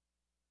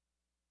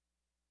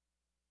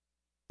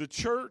 The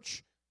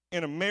church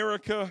in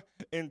America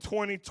in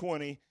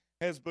 2020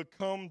 has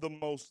become the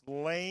most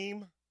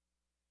lame,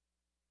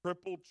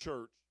 crippled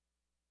church.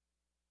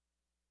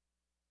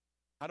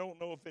 I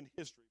don't know if in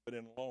history, but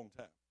in a long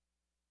time.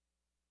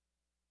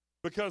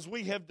 Because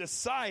we have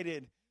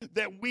decided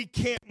that we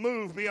can't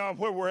move beyond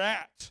where we're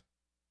at.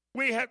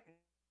 We've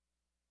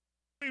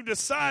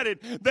decided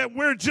that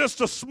we're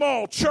just a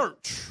small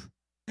church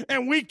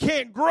and we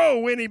can't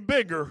grow any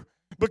bigger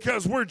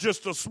because we're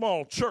just a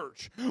small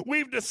church.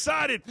 We've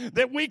decided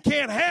that we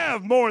can't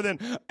have more than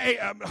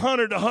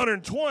 100 to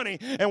 120,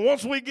 and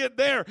once we get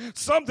there,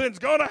 something's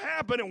going to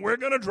happen and we're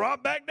going to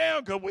drop back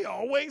down because we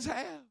always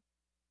have.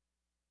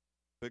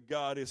 But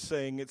God is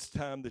saying it's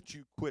time that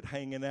you quit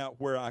hanging out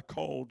where I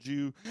called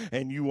you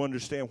and you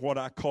understand what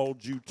I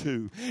called you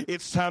to.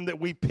 It's time that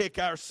we pick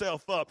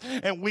ourselves up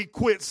and we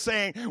quit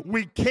saying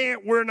we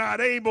can't, we're not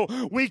able,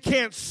 we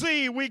can't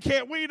see, we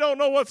don't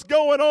know what's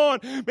going on.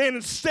 And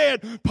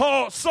instead,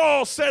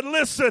 Saul said,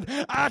 listen,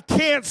 I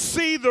can't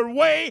see the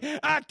way,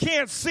 I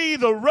can't see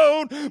the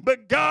road,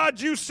 but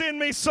God, you send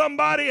me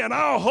somebody and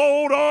I'll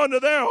hold on to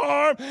their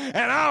arm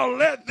and I'll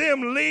let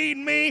them lead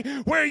me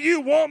where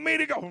you want me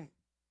to go.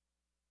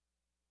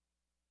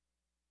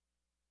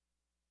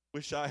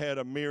 Wish I had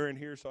a mirror in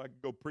here so I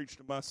could go preach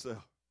to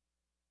myself.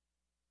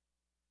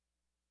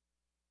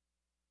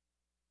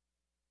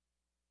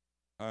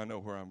 I know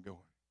where I'm going.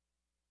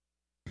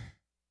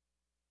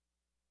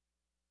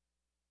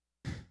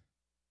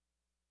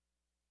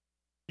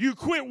 You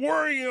quit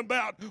worrying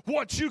about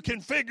what you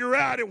can figure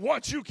out and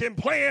what you can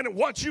plan and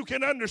what you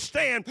can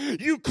understand.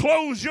 You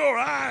close your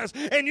eyes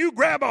and you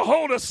grab a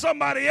hold of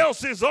somebody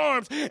else's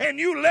arms and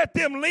you let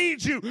them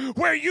lead you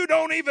where you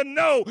don't even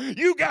know.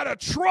 You got to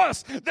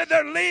trust that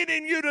they're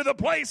leading you to the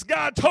place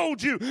God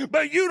told you,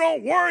 but you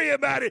don't worry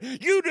about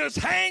it. You just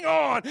hang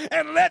on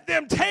and let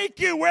them take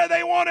you where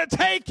they want to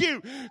take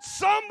you.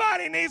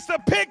 Somebody needs to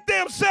pick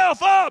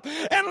themselves up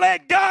and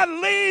let God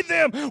lead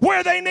them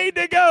where they need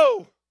to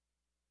go.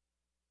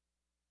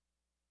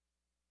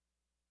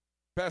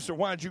 Pastor,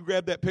 why'd you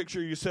grab that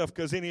picture of yourself?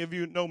 Because any of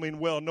you know me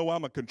well know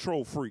I'm a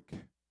control freak.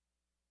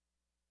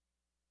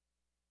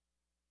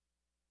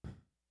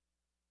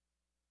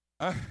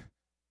 I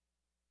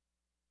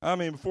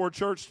mean, before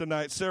church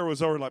tonight, Sarah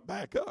was already like,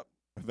 back up.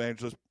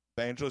 Evangelist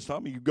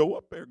Tommy, you go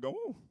up there, go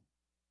on.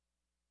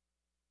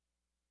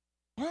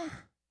 What?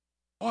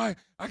 Oh,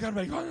 I got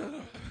to make,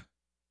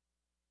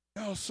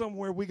 now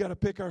somewhere we got to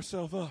pick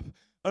ourselves up.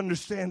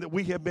 Understand that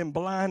we have been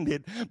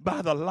blinded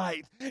by the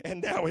light,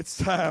 and now it's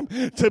time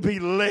to be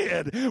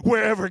led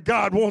wherever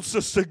God wants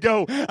us to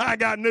go. I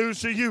got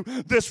news to you.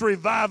 This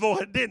revival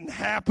didn't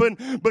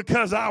happen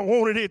because I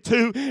wanted it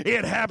to.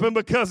 It happened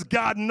because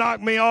God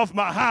knocked me off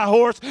my high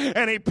horse,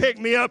 and he picked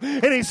me up,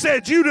 and he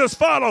said, you just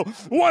follow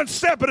one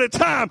step at a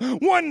time,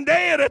 one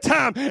day at a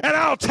time, and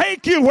I'll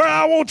take you where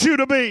I want you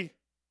to be.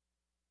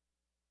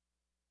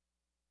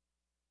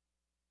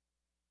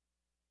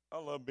 I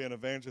love being an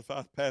evangelist. If I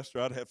was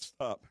pastor, I'd have to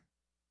stop.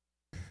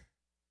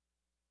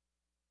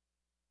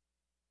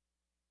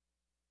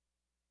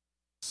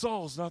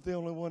 Saul's not the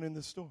only one in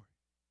this story.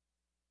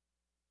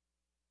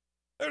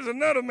 There's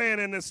another man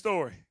in this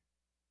story.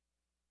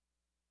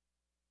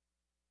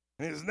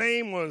 And his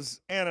name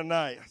was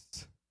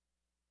Ananias.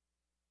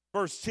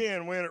 Verse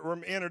 10, when it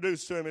was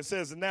introduced to him, it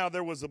says, and now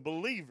there was a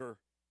believer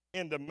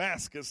in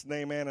Damascus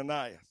named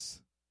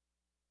Ananias.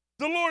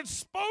 The Lord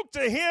spoke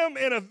to him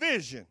in a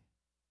vision,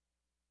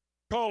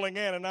 calling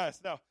Ananias.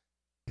 Now,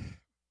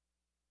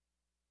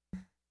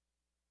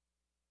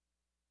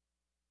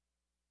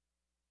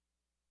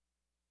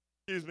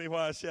 excuse me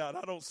while I shout.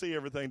 I don't see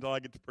everything until I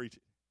get to preach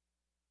it.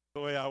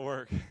 The way I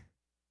work.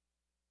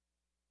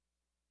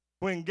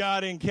 When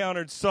God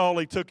encountered Saul,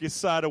 he took his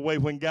sight away.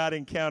 When God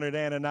encountered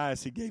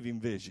Ananias, he gave him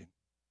vision.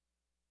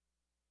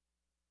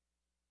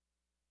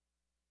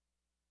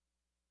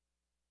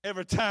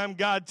 Every time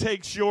God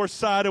takes your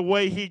sight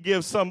away, he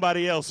gives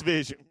somebody else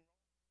vision.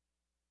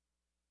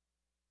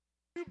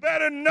 You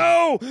better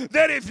know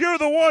that if you're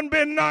the one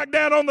been knocked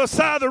down on the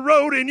side of the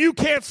road and you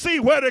can't see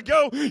where to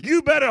go,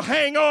 you better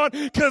hang on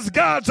because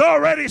God's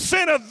already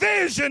sent a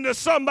vision to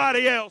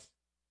somebody else.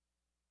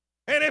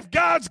 And if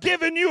God's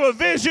given you a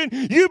vision,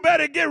 you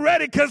better get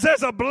ready because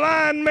there's a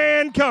blind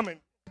man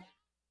coming.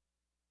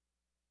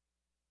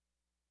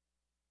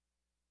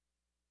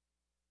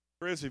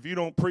 Chris, if you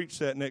don't preach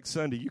that next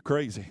Sunday, you're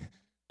crazy.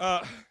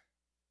 I'm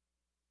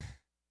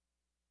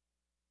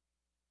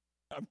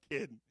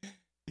kidding.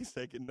 He's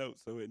taking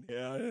notes, so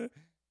you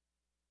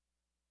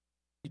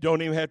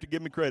don't even have to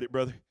give me credit,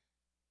 brother.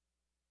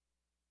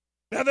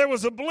 Now there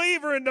was a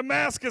believer in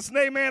Damascus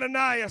named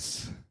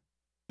Ananias.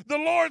 The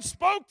Lord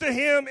spoke to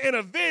him in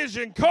a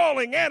vision,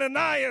 calling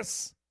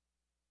Ananias.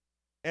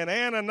 And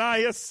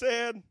Ananias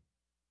said,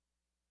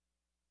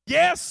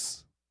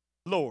 yes,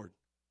 Lord.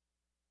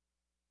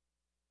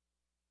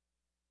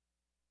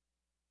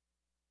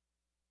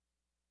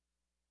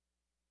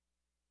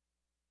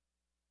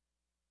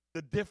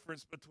 The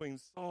difference between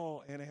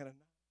Saul and Ananias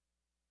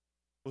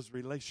was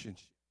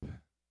relationship.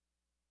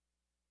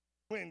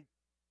 When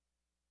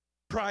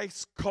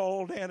Christ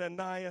called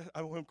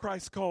when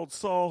Christ called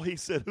Saul, he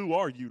said, who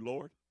are you,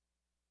 Lord?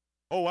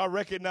 Oh, I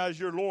recognize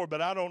you're Lord, but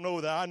I don't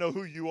know that I know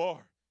who you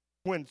are.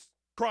 When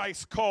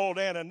Christ called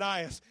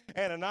Ananias,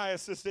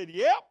 Ananias said,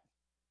 yep,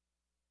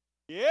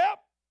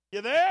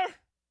 you there?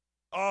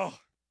 Oh,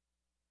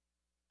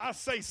 I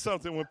say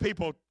something when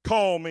people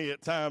call me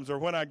at times or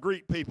when I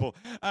greet people.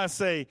 I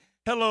say,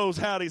 hellos,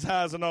 howdies,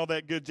 highs, and all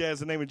that good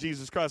jazz in the name of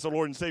Jesus Christ, our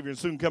Lord and Savior and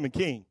soon coming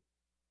King.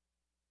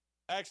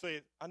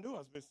 Actually, I knew I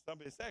was missing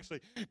something. It's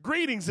actually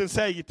greetings and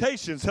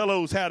salutations,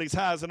 hellos, howdies,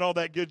 highs, and all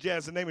that good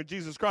jazz in the name of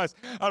Jesus Christ,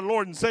 our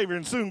Lord and Savior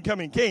and soon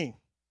coming King.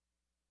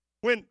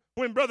 When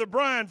Brother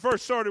Brian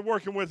first started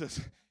working with us,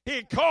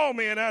 he'd call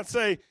me and I'd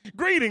say,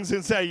 greetings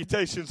and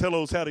salutations,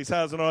 hellos, howdies,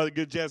 highs, and all that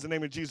good jazz in the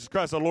name of Jesus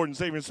Christ, our Lord and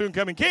Savior and soon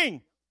coming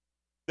King.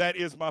 That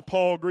is my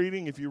Paul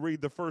greeting. If you read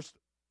the first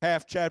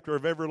half chapter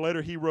of every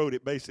letter he wrote,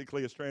 it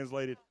basically is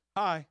translated,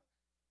 hi.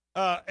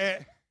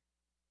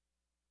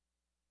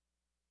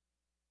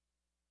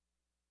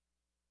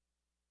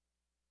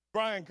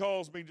 Brian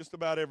calls me just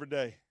about every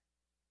day.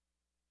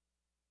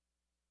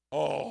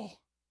 All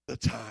the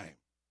time.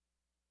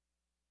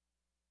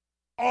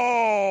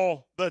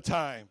 All the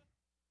time.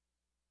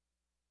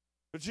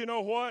 But you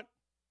know what?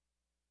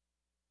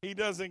 He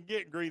doesn't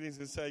get greetings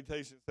and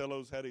salutations,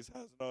 hellos, howdies,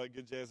 highs, and all that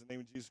good jazz in the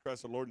name of Jesus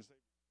Christ, our Lord and Savior.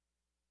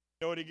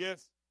 You know what he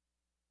gets?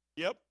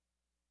 Yep.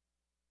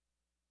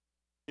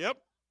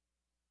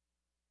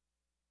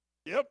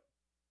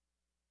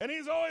 And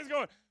he's always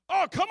going,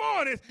 Oh, come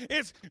on.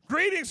 It's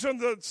greetings from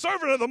the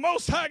servant of the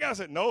Most High God. I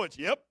said, no, it's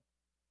yep.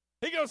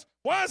 He goes,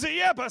 why is it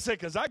yep? I said,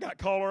 because I got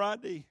caller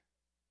ID.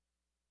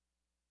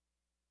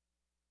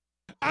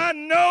 I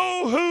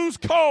know who's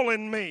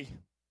calling me.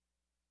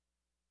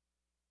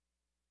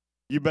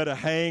 You better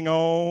hang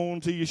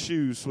on to your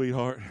shoes,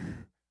 sweetheart.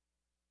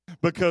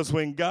 Because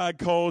when God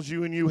calls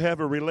you and you have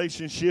a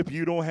relationship,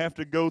 you don't have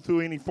to go through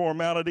any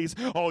formalities.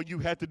 All you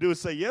have to do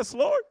is say, yes,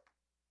 Lord.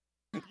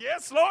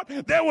 Yes, Lord.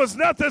 There was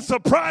nothing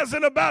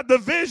surprising about the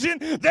vision.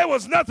 There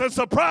was nothing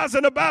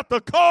surprising about the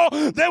call.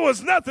 There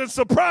was nothing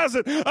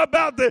surprising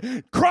about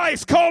the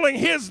Christ calling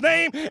his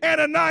name.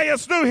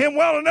 Ananias knew him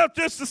well enough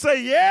just to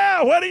say,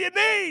 yeah, what do you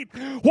need?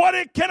 What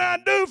can I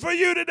do for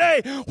you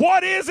today?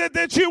 What is it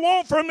that you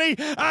want from me?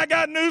 I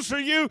got news for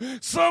you.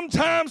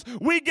 Sometimes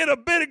we get a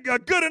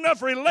good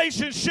enough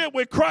relationship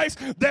with Christ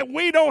that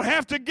we don't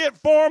have to get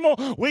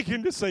formal. We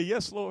can just say,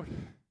 yes, Lord.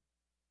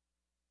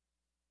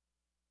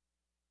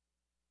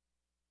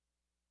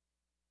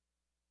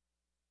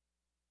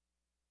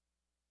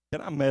 Can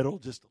I meddle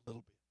just a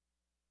little bit?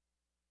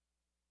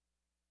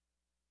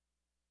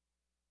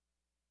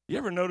 You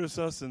ever notice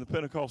us in the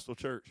Pentecostal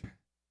church?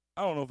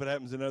 I don't know if it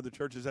happens in other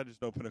churches. I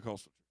just know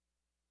Pentecostal church.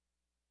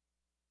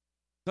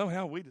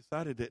 Somehow we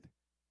decided that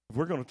if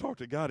we're going to talk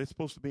to God, it's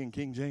supposed to be in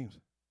King James.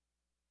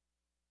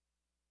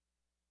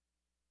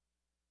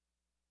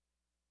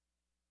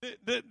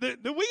 Did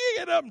we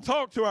get up and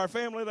talk to our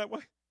family that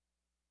way?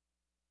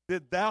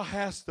 Did thou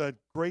hast a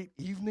great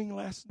evening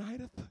last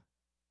night?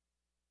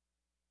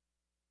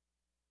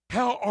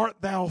 How art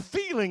thou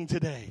feeling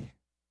today?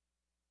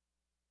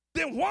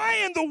 Then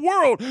why in the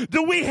world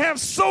do we have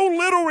so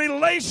little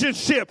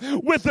relationship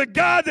with the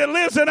God that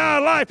lives in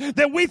our life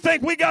that we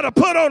think we got to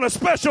put on a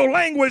special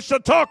language to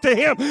talk to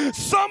him?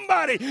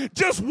 Somebody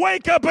just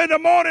wake up in the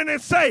morning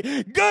and say,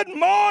 good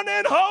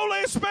morning,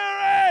 Holy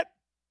Spirit.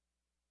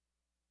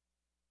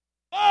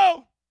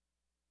 Oh,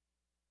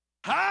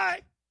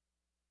 hi.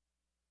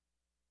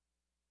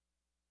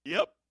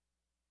 Yep.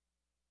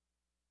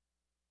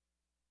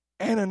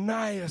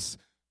 Ananias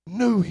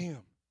knew him.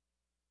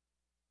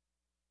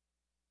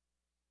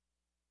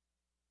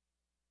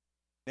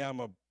 Now I'm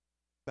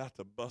about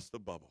to bust a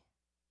bubble.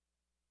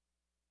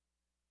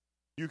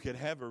 You can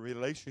have a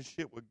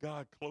relationship with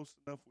God, close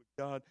enough with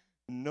God,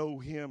 know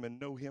him and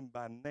know him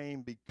by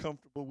name, be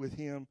comfortable with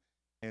him,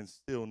 and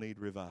still need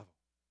revival.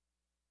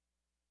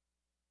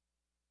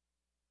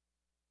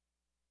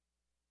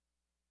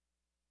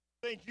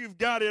 Think you've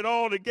got it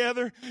all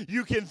together.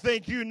 You can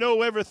think you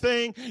know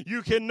everything.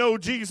 You can know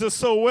Jesus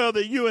so well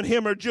that you and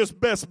him are just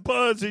best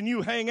buds and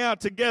you hang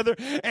out together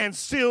and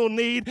still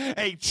need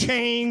a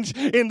change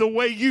in the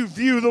way you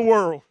view the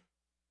world.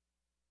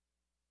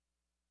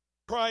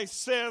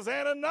 Christ says,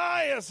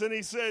 Ananias, and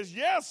he says,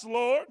 yes,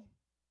 Lord.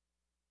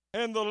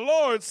 And the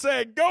Lord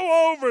said,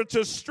 go over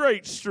to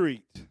Straight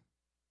Street,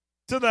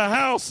 to the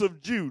house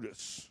of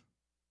Judas.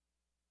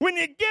 When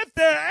you get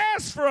there,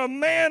 ask for a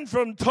man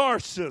from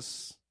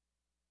Tarsus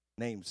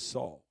named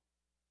Saul.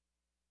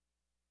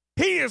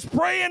 He is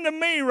praying to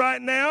me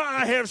right now.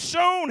 I have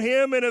shown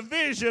him in a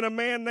vision a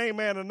man named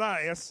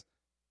Ananias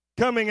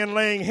coming and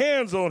laying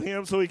hands on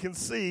him so he can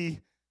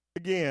see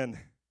again.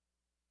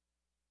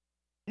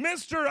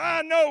 Mr.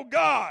 I know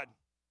God.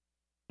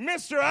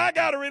 Mr. I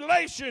got a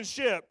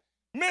relationship.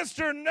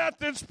 Mr.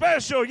 Nothing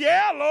special.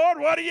 Yeah, Lord,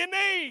 what do you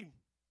need?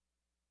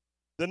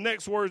 The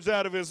next words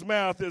out of his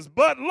mouth is,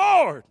 but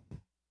Lord.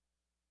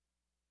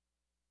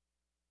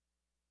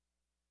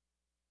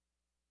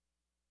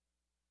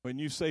 When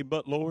you say,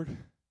 but Lord,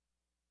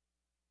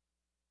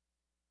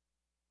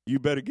 you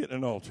better get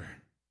an altar.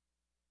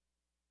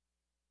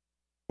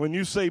 When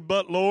you say,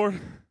 but Lord,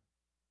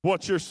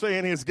 what you're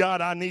saying is,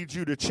 God, I need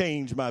you to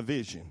change my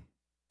vision.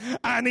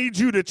 I need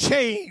you to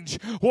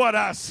change what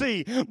I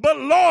see. But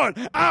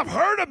Lord, I've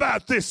heard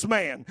about this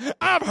man.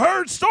 I've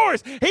heard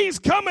stories. He's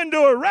coming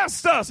to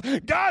arrest us.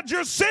 God,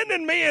 you're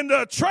sending me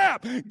into a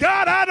trap.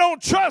 God, I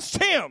don't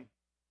trust him.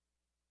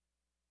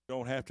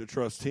 Don't have to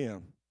trust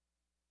him.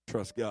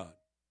 Trust God.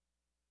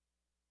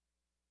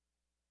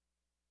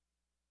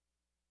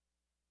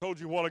 Told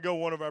you a while ago,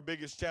 one of our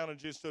biggest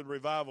challenges to the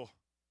revival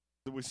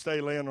that we stay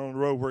laying on the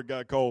road where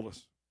God called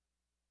us.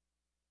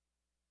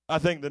 I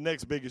think the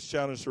next biggest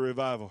challenge to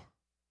revival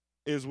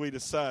is we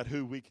decide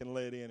who we can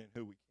let in and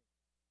who we can't.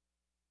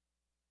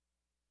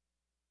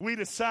 We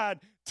decide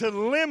to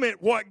limit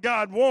what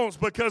God wants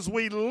because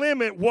we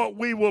limit what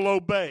we will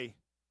obey.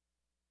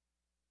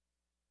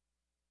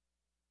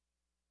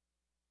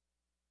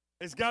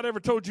 Has God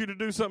ever told you to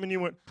do something and you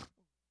went,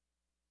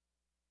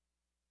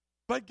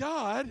 but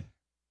God,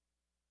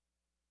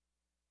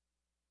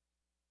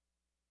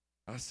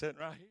 I was sitting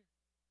right here.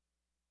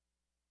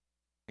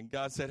 And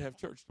God said, have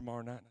church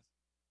tomorrow night.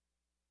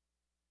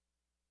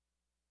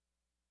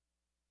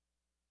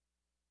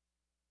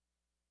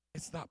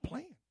 It's not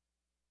planned.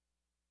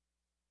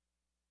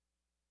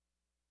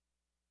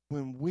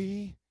 When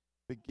we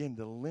begin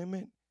to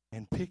limit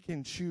and pick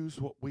and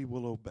choose what we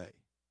will obey.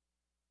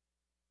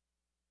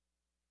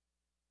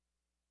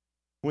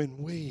 When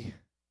we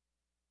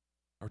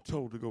are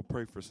told to go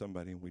pray for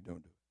somebody and we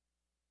don't do it.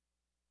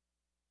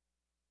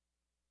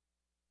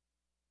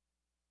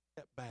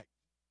 Step back.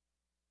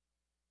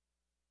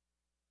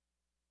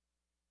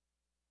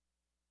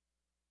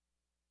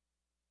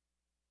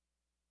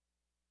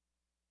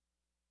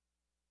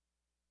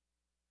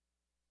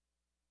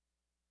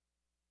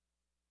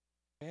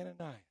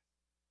 Ananias.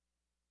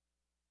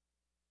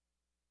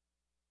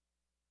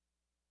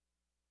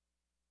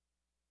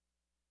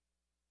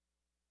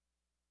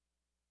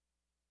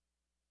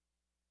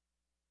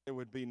 There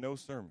would be no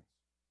sermons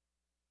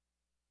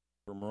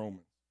from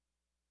Romans.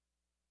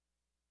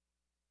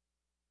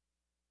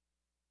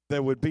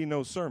 There would be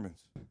no sermons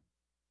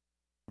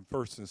from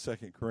 1st and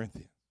 2nd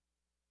Corinthians,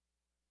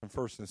 from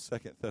 1st and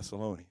 2nd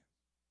Thessalonians,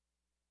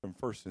 from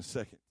 1st and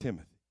 2nd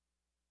Timothy.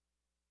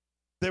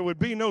 There would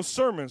be no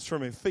sermons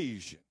from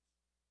Ephesians.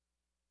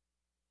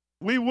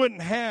 We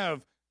wouldn't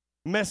have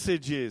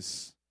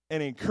messages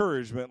and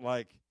encouragement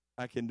like,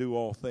 I can do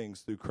all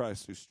things through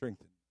Christ who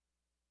strengthens me.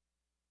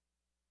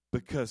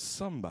 Because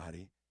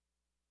somebody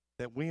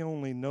that we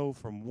only know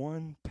from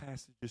one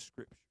passage of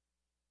Scripture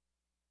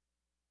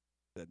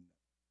said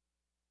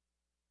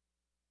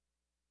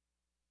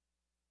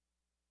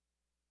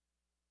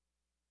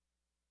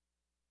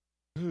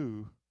no.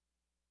 Who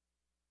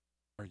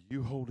are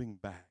you holding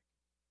back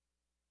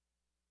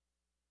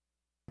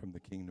from the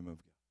kingdom of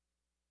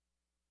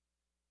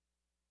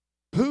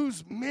God?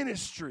 Whose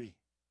ministry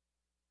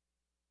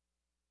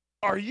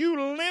are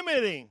you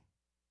limiting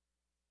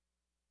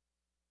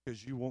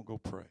because you won't go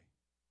pray?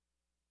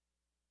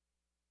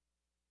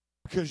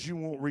 Because you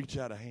won't reach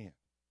out a hand?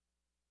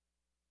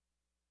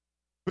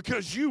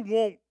 Because you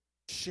won't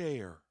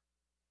share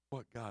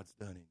what God's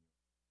done in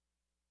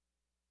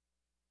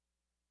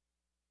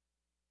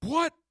you?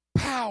 What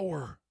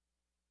power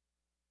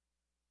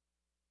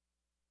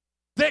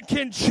that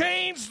can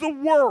change the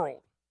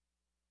world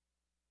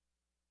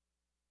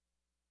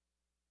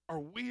are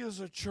we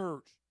as a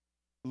church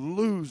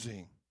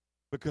losing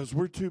because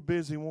we're too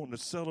busy wanting to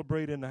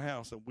celebrate in the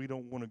house and we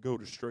don't want to go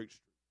to Straight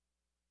Street?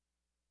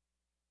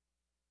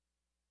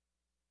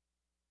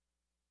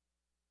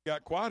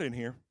 Got quiet in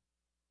here.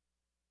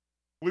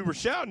 We were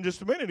shouting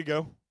just a minute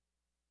ago.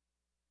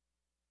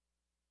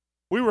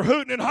 We were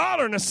hooting and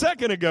hollering a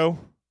second ago.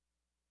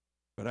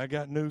 But I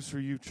got news for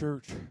you,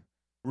 church.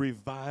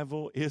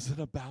 Revival isn't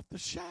about the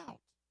shout.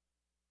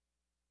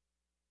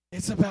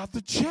 It's about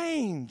the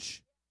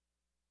change.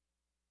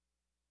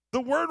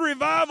 The word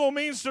revival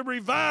means to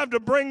revive, to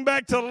bring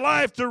back to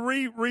life, to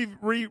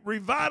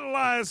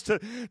revitalize,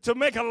 to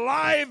make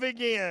alive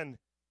again.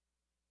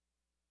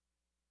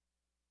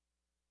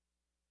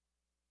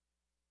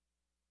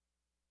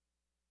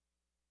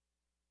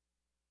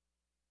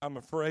 I'm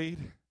afraid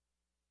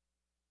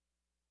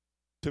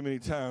too many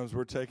times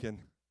we're taking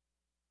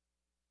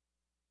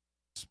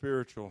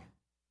spiritual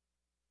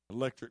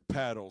electric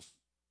paddles.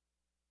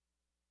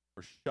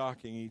 We're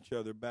shocking each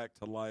other back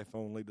to life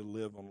only to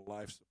live on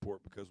life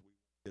support because we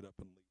get up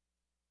and leave.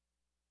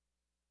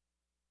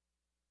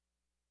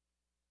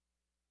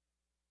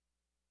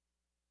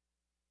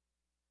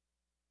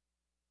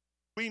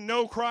 We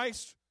know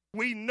Christ.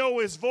 We know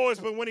his voice,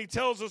 but when he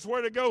tells us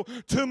where to go,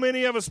 too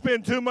many of us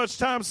spend too much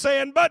time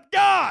saying, but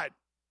God,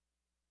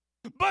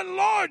 but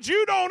Lord,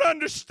 you don't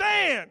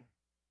understand.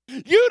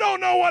 You don't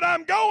know what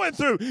I'm going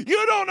through.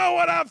 You don't know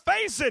what I'm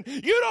facing.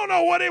 You don't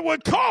know what it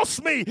would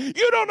cost me.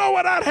 You don't know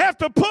what I'd have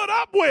to put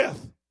up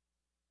with.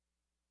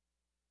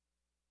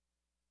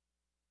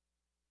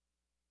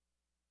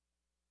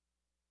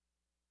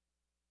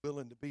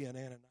 Willing to be an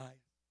Ananias.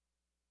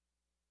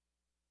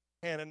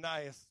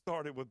 Ananias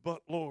started with,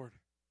 but Lord.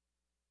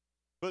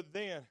 But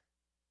then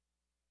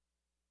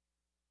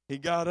he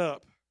got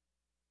up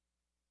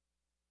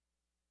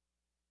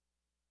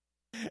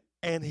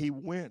and he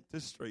went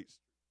to Straight Street.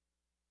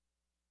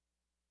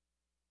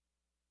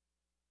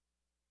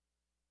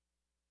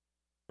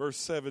 Verse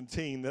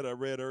 17 that I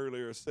read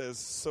earlier says,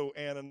 so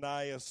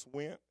Ananias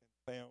went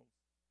and found,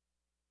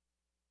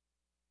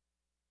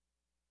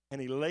 and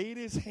he laid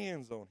his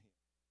hands on him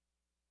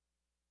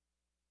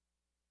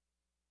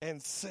and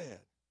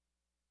said,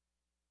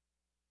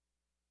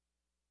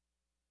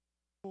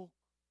 oh,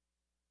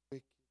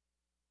 wicked.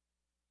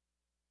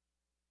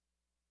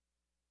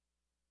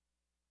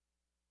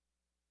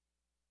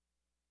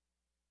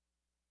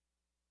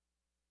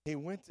 He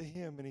went to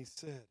him and he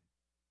said,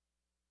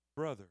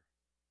 brother,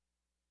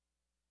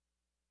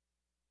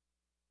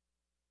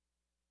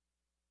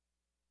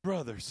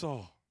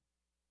 Saul,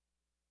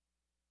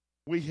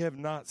 we have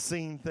not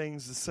seen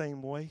things the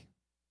same way.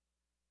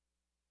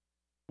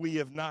 We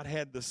have not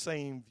had the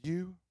same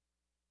view.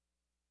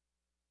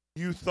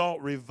 You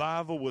thought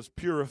revival was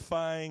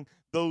purifying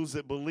those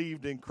that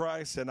believed in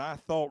Christ, and I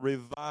thought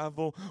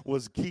revival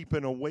was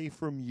keeping away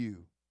from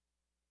you.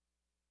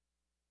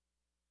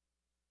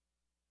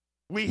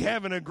 We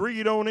haven't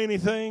agreed on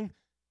anything,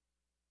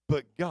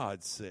 but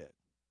God said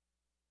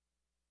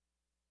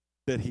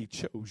that he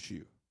chose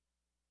you.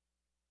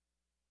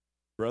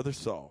 Brother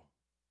Saul,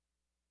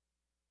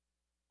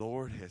 the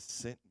Lord has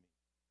sent me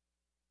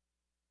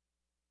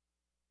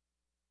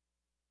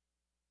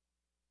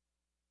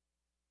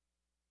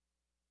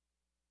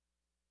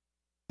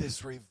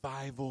this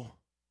revival,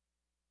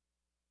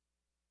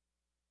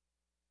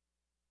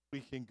 we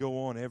can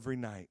go on every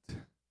night.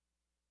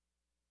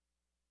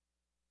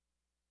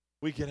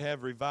 We can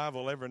have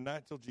revival every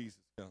night till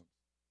Jesus comes.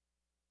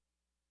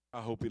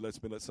 I hope he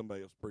lets me let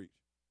somebody else preach.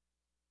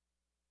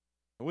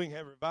 We can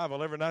have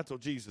revival every night till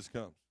Jesus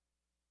comes.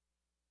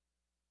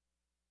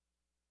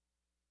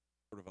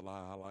 Sort of a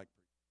lie. I like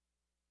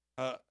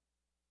preaching.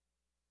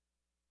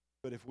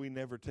 But if we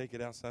never take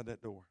it outside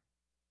that door,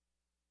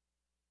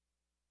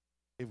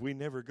 if we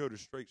never go to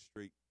Straight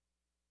Street,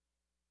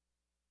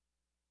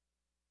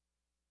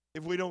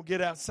 if we don't get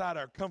outside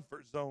our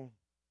comfort zone,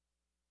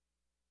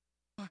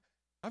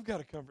 I've got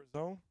a comfort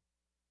zone.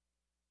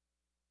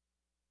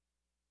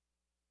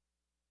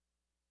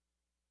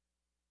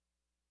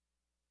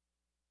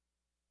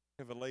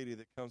 I have a lady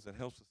that comes and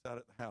helps us out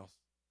at the house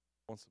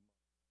once a month.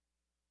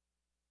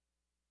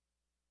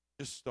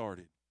 Just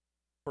started.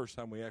 First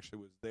time we actually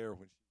was there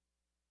when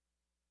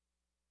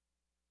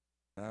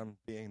I'm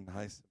being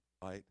nice and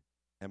polite,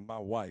 and my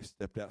wife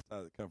stepped outside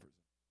of the comfort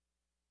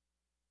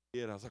zone.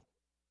 Yeah, I was like,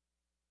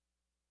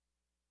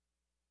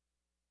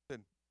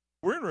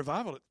 we're in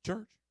revival at the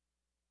church.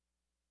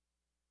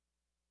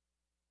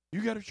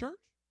 You got a church?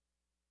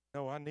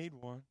 No, I need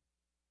one.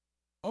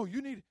 Oh,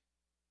 you need it.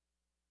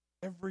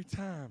 Every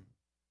time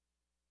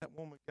that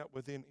woman got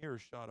within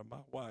earshot of my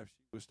wife,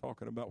 she was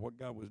talking about what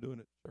God was doing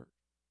at the church.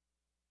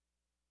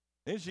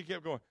 Then she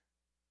kept going,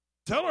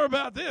 tell her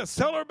about this.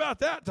 Tell her about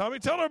that, Tommy.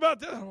 Tell her about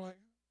this. I'm like,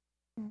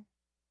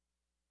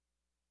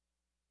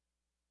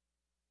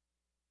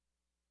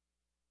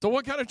 So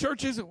what kind of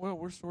church is it? Well,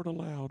 we're sort of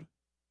loud.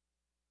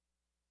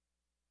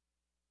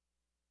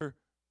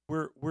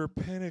 We're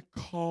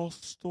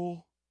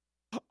Pentecostal.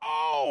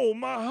 Oh,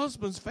 my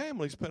husband's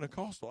family's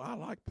Pentecostal. I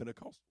like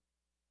Pentecostal.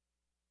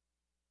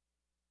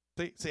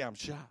 See, I'm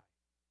shy.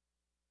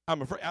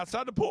 I'm afraid.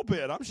 Outside the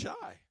pulpit, I'm shy.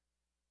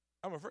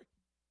 I'm afraid.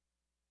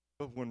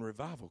 But when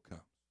revival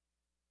comes,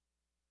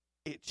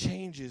 it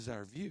changes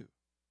our view.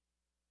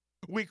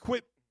 We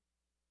quit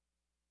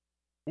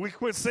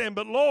saying,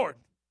 but Lord,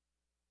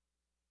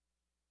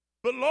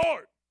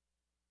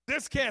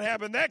 this can't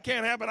happen, that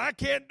can't happen, I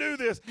can't do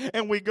this.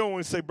 And we go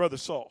and say, Brother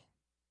Saul,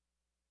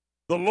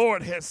 the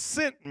Lord has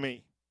sent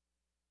me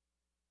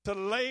to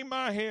lay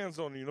my hands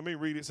on you. Let me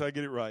read it so I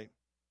get it right.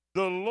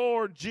 The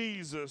Lord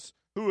Jesus,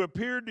 who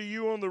appeared to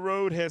you on the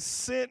road, has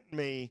sent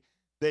me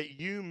that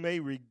you may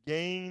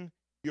regain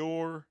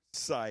your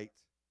sight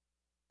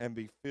and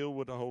be filled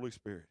with the Holy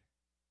Spirit.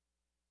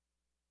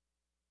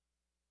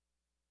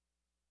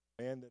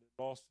 Man that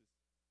had lost his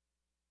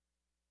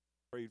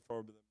prayed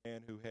for the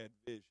man who had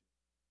vision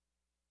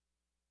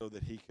so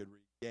that he could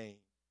regain.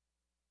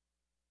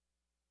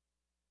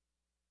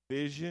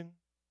 Vision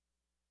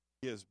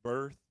gives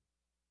birth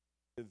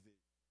to vision.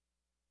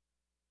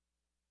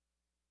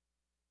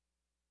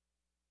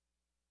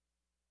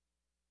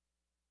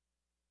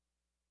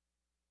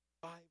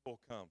 Bible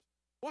comes.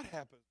 What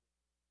happens?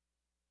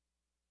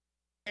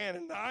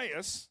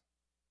 Ananias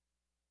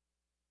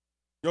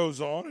goes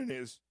on and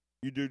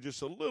you do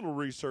just a little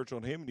research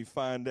on him and you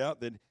find out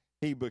that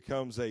he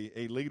becomes a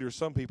leader.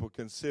 Some people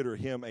consider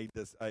him a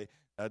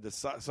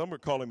some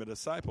would call him a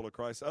disciple of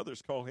Christ.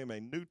 Others call him a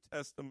New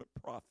Testament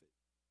prophet.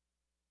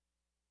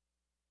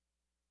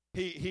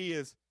 He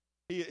has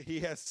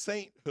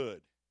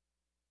sainthood.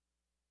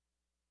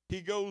 He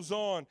goes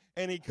on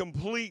and he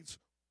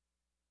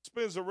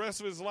spends the rest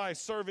of his life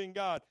serving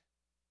God.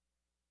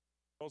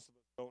 Most of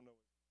us don't know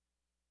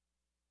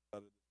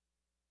about it.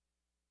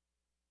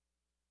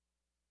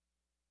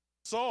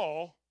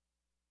 Saul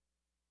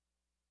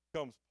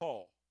becomes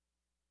Paul.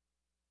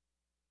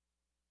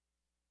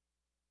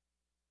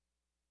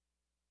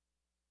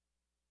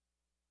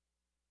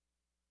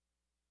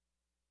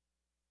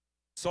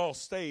 Saul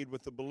stayed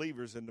with the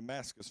believers in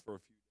Damascus for a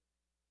few days.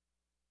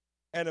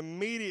 And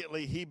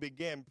immediately he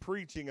began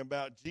preaching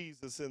about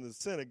Jesus in the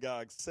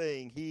synagogue,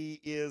 saying he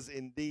is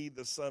indeed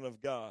the Son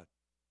of God.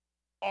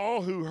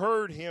 All who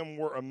heard him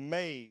were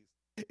amazed.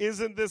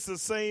 Isn't this the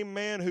same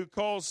man who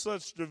caused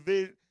such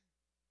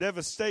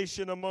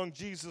devastation among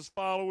Jesus'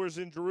 followers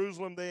in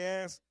Jerusalem? They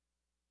asked.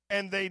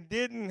 And they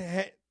didn't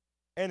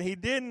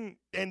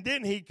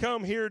he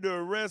come here to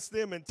arrest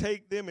them and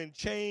take them in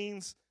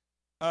chains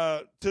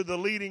to the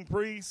leading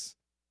priests?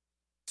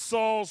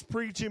 Saul's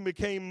preaching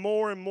became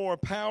more and more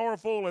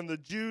powerful, and the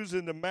Jews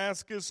in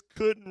Damascus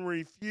couldn't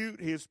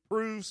refute his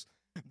proofs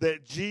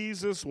that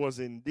Jesus was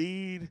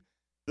indeed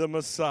the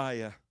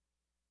Messiah,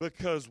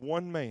 because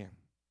one man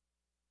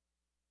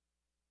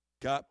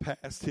got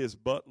past his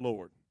but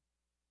Lord.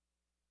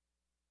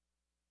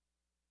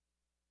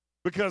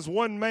 Because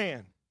one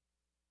man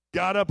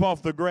got up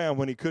off the ground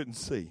when he couldn't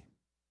see.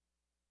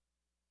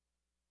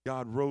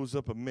 God rose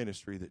up a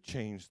ministry that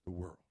changed the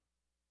world.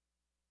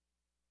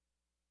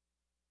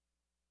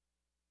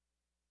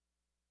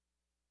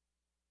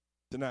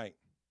 Tonight,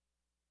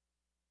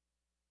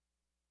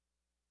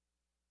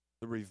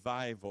 the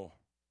revival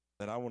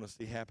that I want to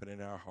see happen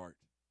in our heart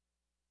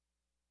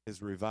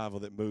is revival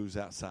that moves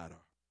outside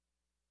our.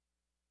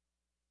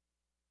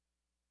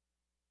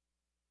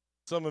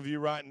 Some of you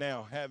right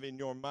now have in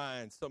your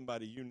mind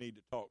somebody you need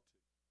to talk to.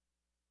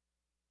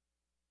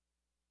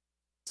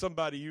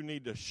 Somebody you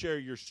need to share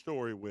your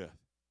story with.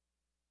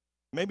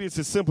 Maybe it's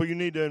as simple you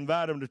need to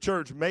invite them to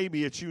church.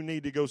 Maybe it's you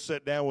need to go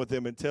sit down with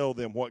them and tell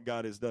them what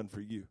God has done for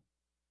you.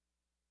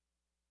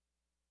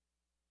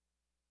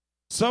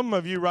 Some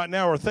of you right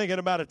now are thinking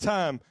about a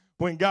time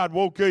when God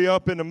woke you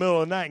up in the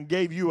middle of the night and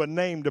gave you a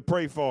name to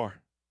pray for.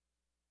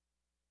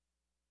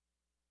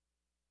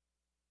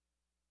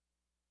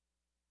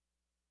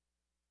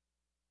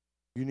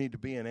 You need to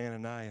be an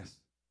Ananias.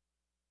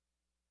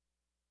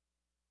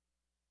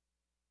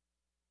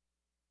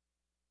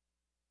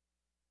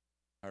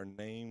 Our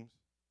names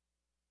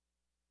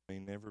may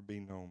never be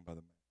known by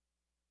the man,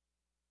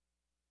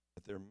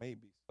 but there may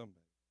be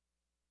somebody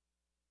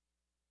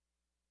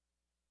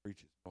who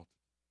reaches multitude.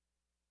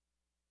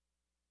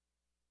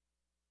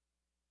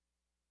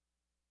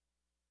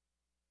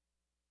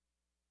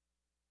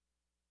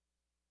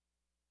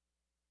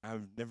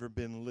 I've never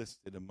been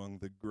listed among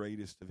the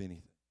greatest of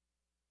anything.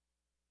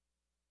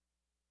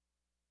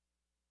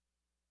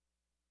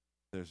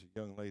 There's a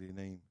young lady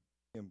named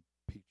Kim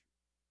Petrie.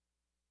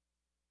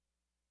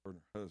 Her and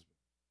her husband.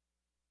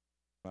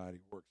 Mighty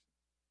works.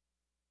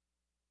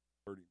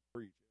 Heard him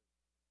preach.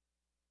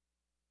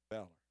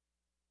 Valor.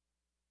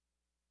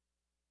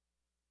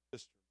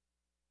 Sister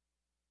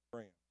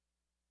Graham.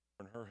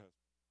 Her and her husband.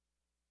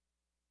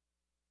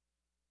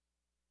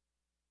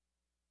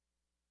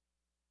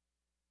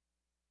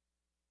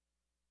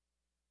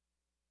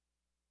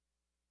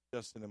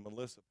 Justin and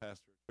Melissa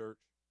pastor a church.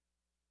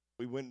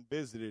 We went and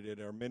visited at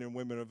our Men and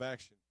Women of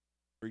Action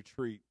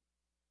retreat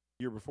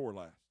year before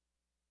last.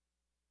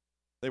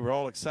 They were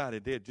all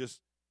excited. They had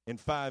just, in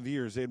 5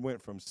 years, they went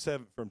from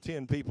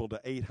 10 people to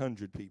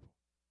 800 people.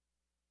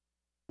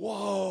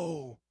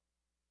 Whoa!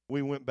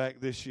 We went back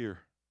this year.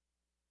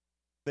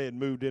 They had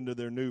moved into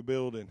their new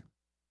building.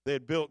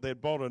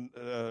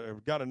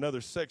 Got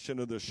another section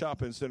of the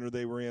shopping center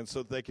they were in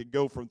so that they could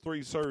go from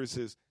 3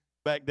 services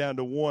back down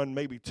to 1,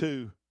 maybe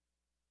 2.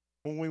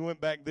 When we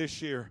went back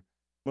this year,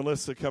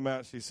 Melissa come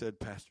out, she said,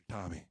 Pastor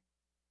Tommy,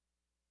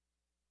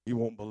 you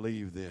won't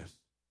believe this,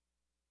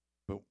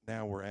 but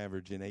now we're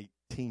averaging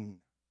 18.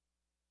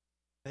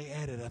 They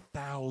added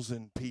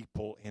 1,000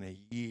 people in a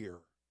year.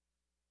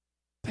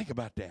 Think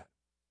about that.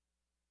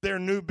 Their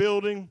new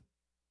building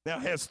now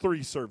has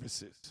 3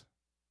 services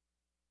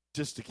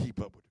just to keep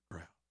up with the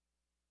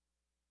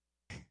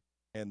crowd.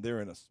 And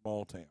they're in a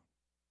small town.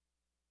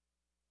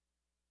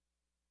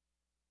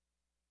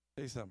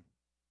 Tell you something.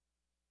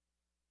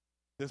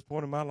 At this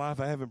point in my life,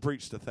 I haven't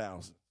preached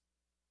 1,000.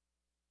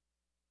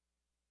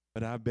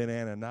 But I've been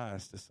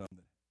Ananias to something.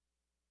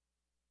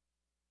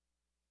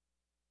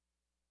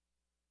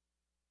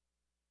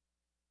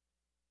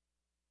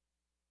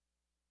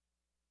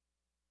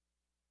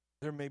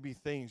 There may be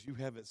things you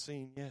haven't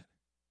seen yet.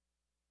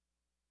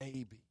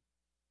 Maybe,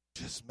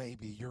 just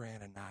maybe, you're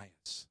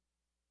Ananias.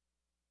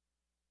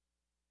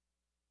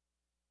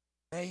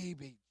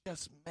 Maybe,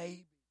 just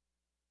maybe,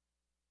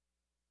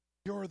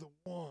 you're the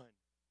one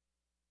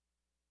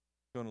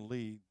going to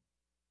lead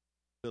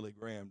Billy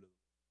Graham to.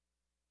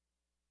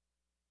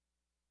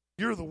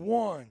 You're the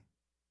one.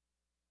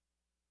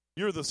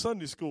 You're the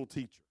Sunday school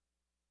teacher.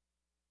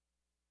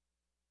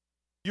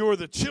 You're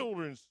the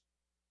children's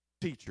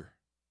teacher.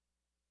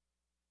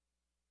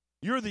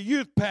 You're the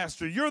youth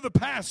pastor. You're the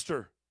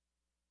pastor.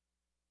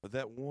 But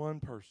that one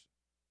person,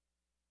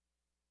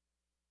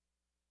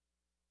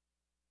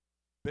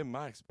 been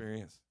my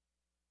experience,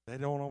 they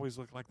don't always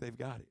look like they've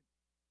got it.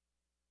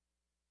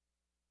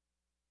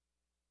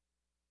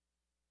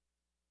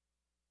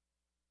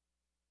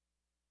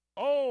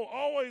 Oh,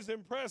 always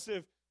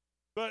impressive,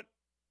 but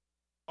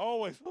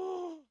always,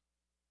 oh.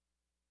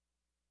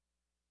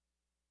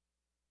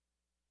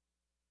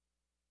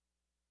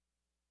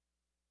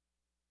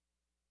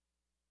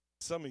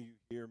 Some of you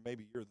here,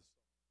 maybe you're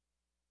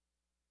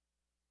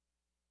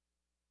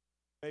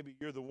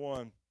the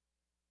one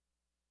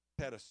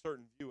that had a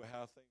certain view of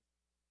how things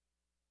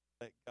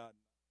let God know.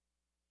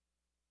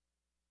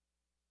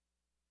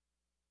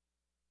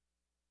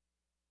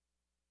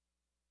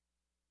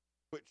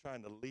 Quit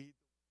trying to lead.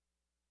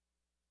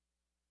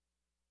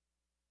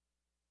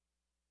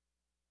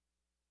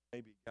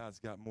 Maybe God's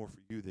got more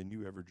for you than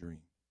you ever dreamed.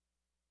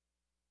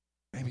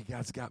 Maybe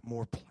God's got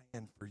more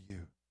planned for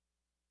you.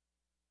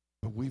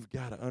 But we've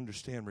got to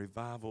understand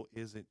revival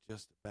isn't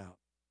just about.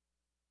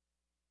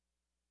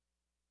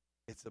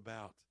 It's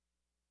about.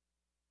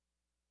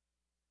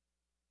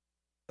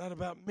 It's not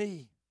about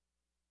me.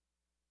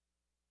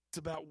 It's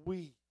about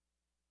we.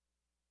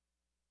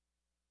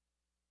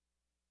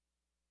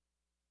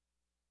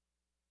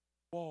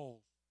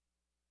 Walls.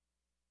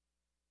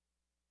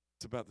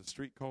 It's about the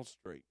street called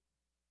Straight.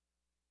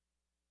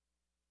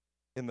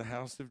 In the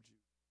house of Judah,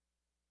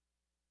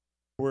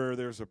 where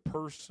there's a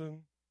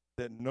person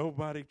that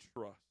nobody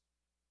trusts.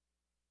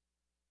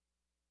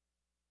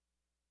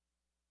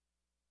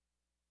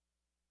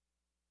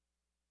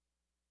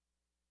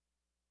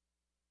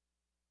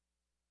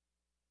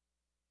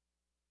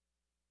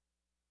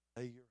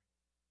 Lay your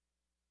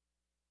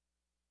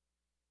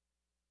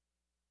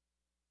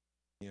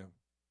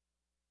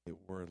It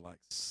were like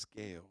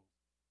scales.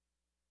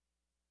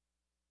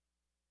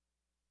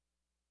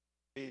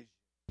 Vision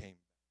came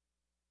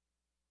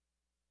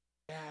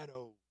back.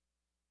 Shadow.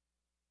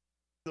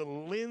 The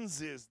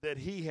lenses that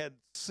he had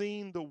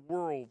seen the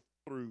world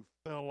through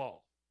fell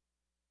off.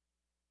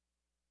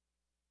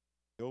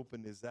 He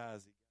opened his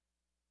eyes.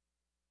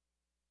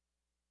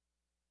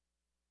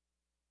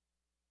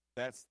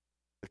 That's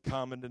the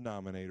common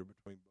denominator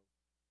between both.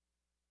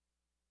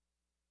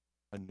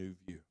 A new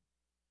view.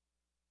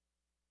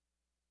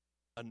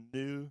 A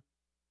new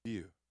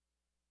view.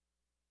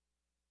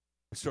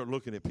 We start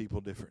looking at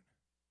people different.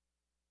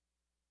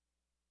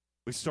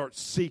 We start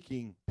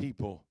seeking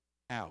people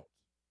out.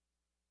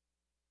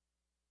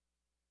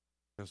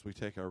 Because we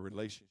take our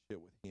relationship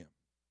with him.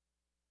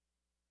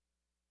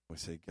 We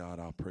say, God,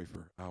 I'll pray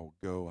for, I'll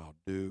go, I'll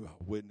do,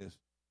 I'll witness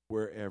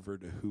wherever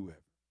to whoever.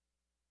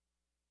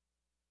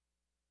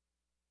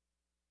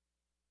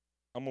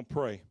 I'm going to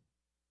pray.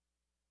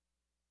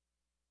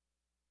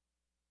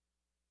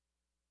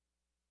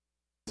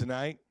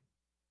 Tonight,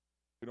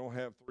 we don't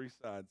have three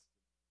sides.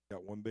 We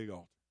got one big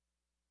altar.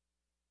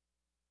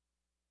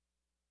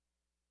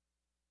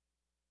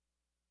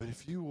 But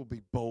if you will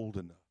be bold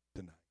enough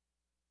tonight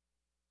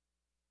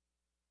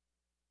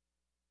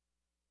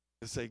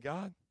to say,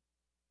 God,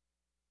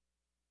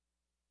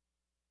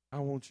 I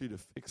want you to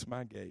fix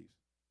my gaze.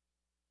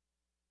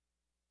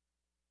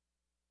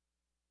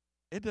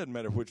 It doesn't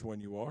matter which one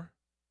you are.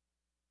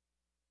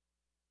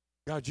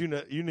 God, you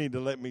need to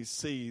let me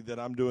see that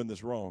I'm doing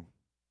this wrong.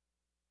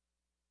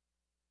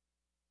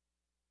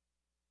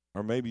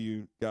 Or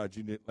maybe God,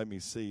 you need to let me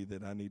see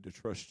that I need to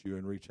trust you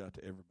and reach out to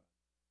everybody.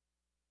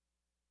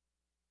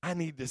 I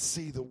need to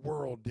see the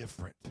world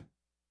different.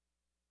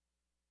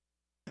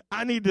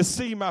 I need to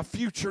see my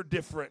future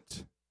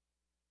different.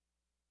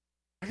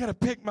 I got to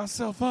pick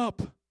myself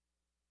up.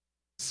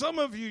 Some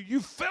of you,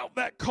 you felt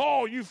that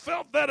call, you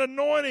felt that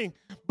anointing,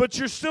 but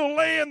you're still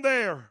laying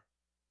there.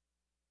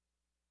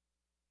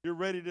 You're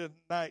ready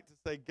tonight to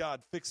say,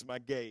 God, fix my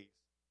gaze.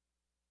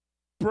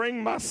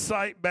 Bring my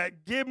sight back.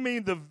 Give me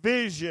the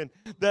vision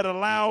that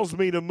allows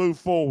me to move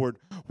forward.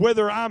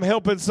 Whether I'm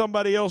helping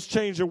somebody else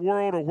change the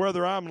world or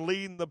whether I'm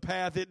leading the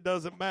path, it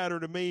doesn't matter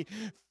to me.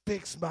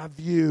 Fix my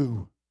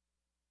view.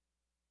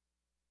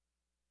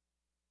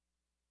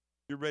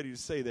 You're ready to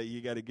say that,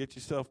 you got to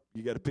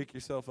pick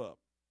yourself up.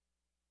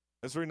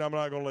 That's the reason I'm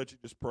not going to let you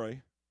just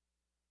pray.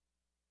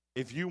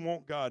 If you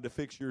want God to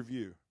fix your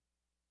view,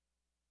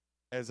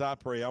 as I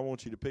pray, I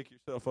want you to pick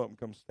yourself up and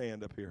come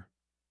stand up here.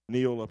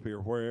 Kneel up here,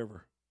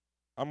 wherever.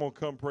 I'm going to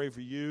come pray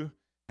for you,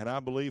 and I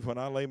believe when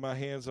I lay my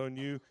hands on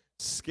you,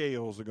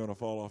 scales are going to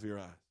fall off your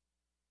eyes.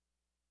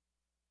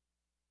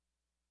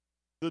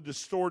 The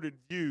distorted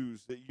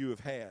views that you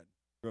have had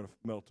are going to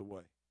melt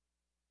away.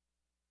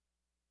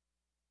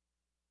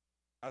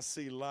 I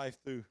see life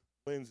through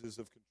lenses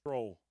of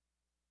control.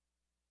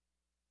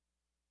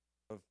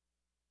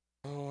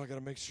 I got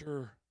to make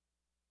sure.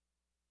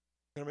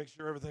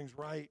 Everything's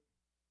right.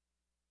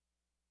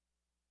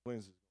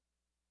 Lenses.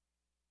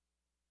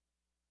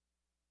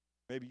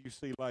 Maybe you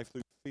see life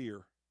through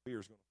fear. Fear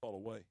is going to fall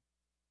away.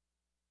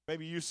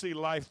 Maybe you see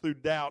life through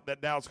doubt.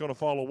 That doubt's going to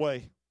fall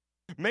away.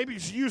 Maybe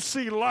you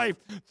see life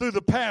through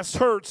the past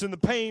hurts and the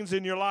pains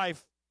in your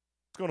life.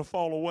 It's going to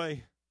fall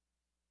away.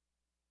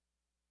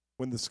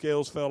 When the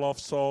scales fell off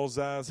Saul's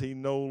eyes, he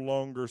no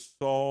longer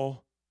saw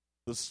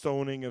the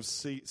stoning of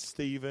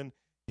Stephen.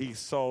 He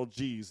saw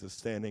Jesus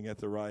standing at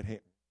the right hand.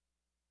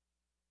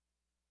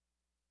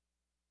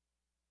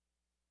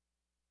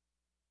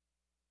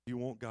 You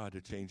want God to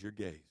change your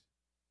gaze.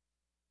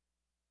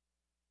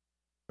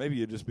 Maybe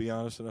you just be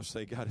honest enough to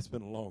say, God, it's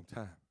been a long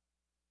time.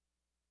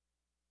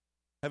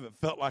 Haven't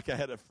felt like I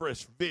had a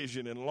fresh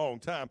vision in a long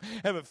time.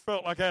 Haven't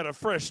felt like I had a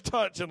fresh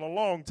touch in a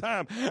long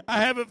time.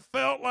 I haven't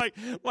felt like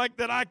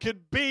that I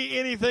could be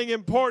anything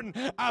important.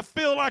 I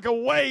feel like a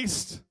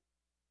waste.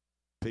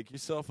 Pick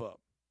yourself up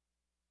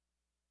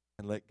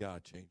and let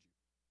God change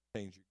you.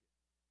 Change you.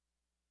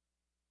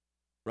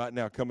 Right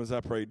now, come as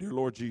I pray. Dear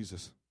Lord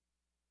Jesus,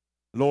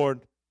 Lord,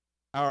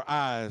 our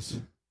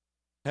eyes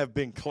have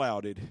been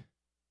clouded.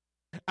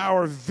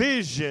 Our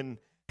vision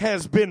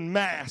has been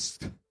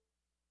masked.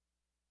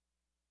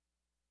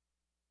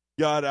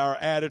 God, our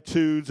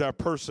attitudes, our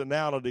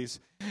personalities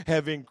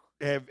have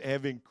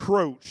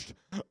encroached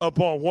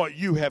upon what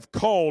you have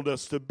called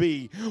us to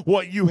be,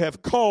 what you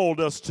have called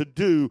us to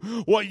do,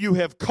 what you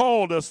have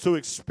called us to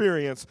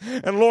experience.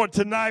 And Lord,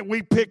 tonight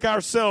we pick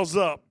ourselves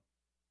up.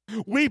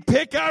 We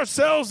pick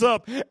ourselves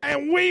up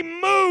and we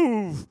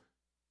move